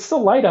sleepy. It's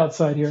still light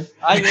outside here.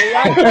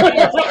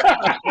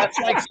 That's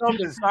like so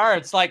bizarre.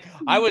 It's like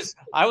I was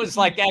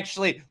like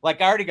actually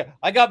like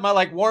I got my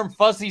like warm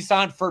fuzzies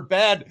on for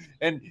bed,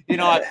 and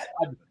I'm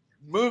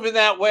moving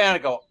that way, and I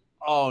go,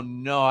 oh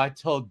no, I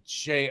told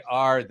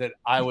JR that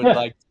I would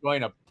like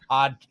join a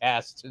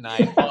podcast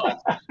tonight. Oh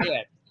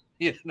shit.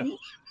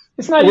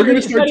 It's not We're even,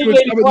 going to start doing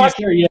some of these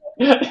here yet.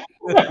 We're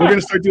going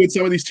to start doing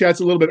some of these chats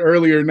a little bit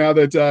earlier now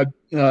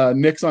that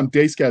Nick's on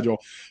day schedule.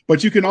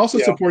 But you can also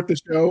support the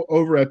show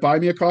over at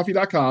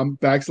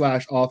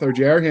buymeacoffee.com/author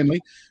J.R.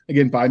 Henley.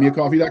 Again,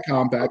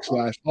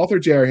 buymeacoffee.com/author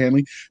J.R.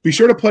 Henley. Be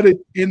sure to put it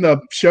in the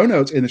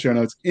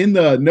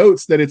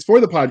notes that it's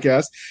for the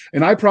podcast.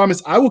 And I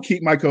promise I will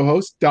keep my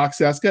co-hosts, Doc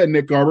Seska and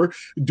Nick Garber,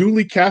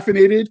 duly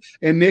caffeinated,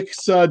 and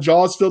Nick's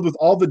jaws filled with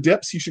all the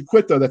dips. You should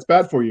quit, though. That's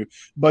bad for you.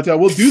 But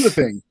we'll do the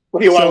thing. What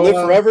do you want to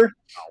live forever?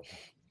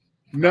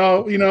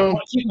 No,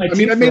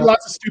 I made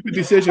lots of stupid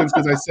decisions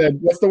because I said,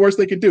 what's the worst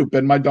they could do?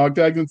 Bend my dog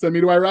tags and send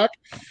me to Iraq?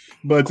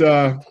 But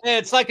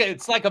it's like a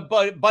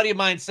buddy of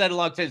mine said a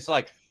long time. It's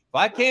like, if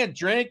I can't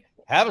drink,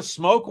 have a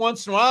smoke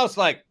once in a while. It's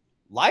like,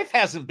 life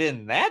hasn't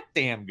been that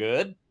damn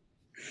good.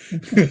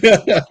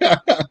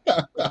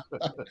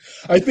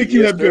 I think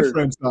you have good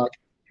friends, Doc.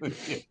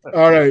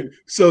 All right.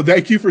 So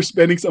thank you for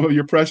spending some of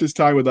your precious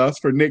time with us.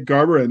 For Nick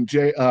Garber and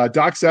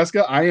Doc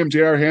Seska, I am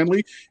J.R.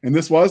 Hanley, and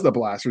this was the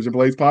Blasters and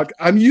Blades podcast.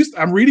 I'm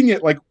reading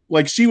it like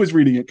she was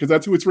reading it because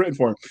that's who it's written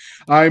for.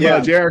 I'm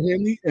J.R.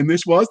 Hanley, and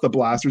this was the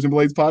Blasters and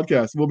Blades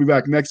podcast. We'll be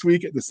back next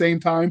week at the same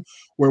time,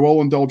 where we'll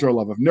indulge our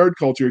love of nerd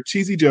culture,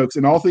 cheesy jokes,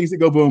 and all things that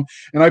go boom.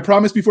 And I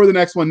promise before the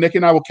next one, Nick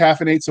and I will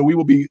caffeinate, so we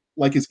will be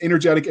like as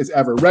energetic as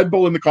ever. Red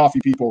Bull in the coffee,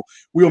 people.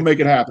 We will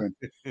make it happen.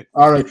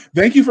 All right.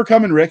 Thank you for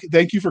coming, Rick.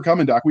 Thank you for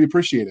coming, Doc. We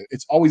appreciate it.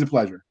 It's always a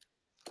pleasure.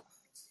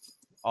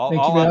 Thank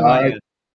you, man.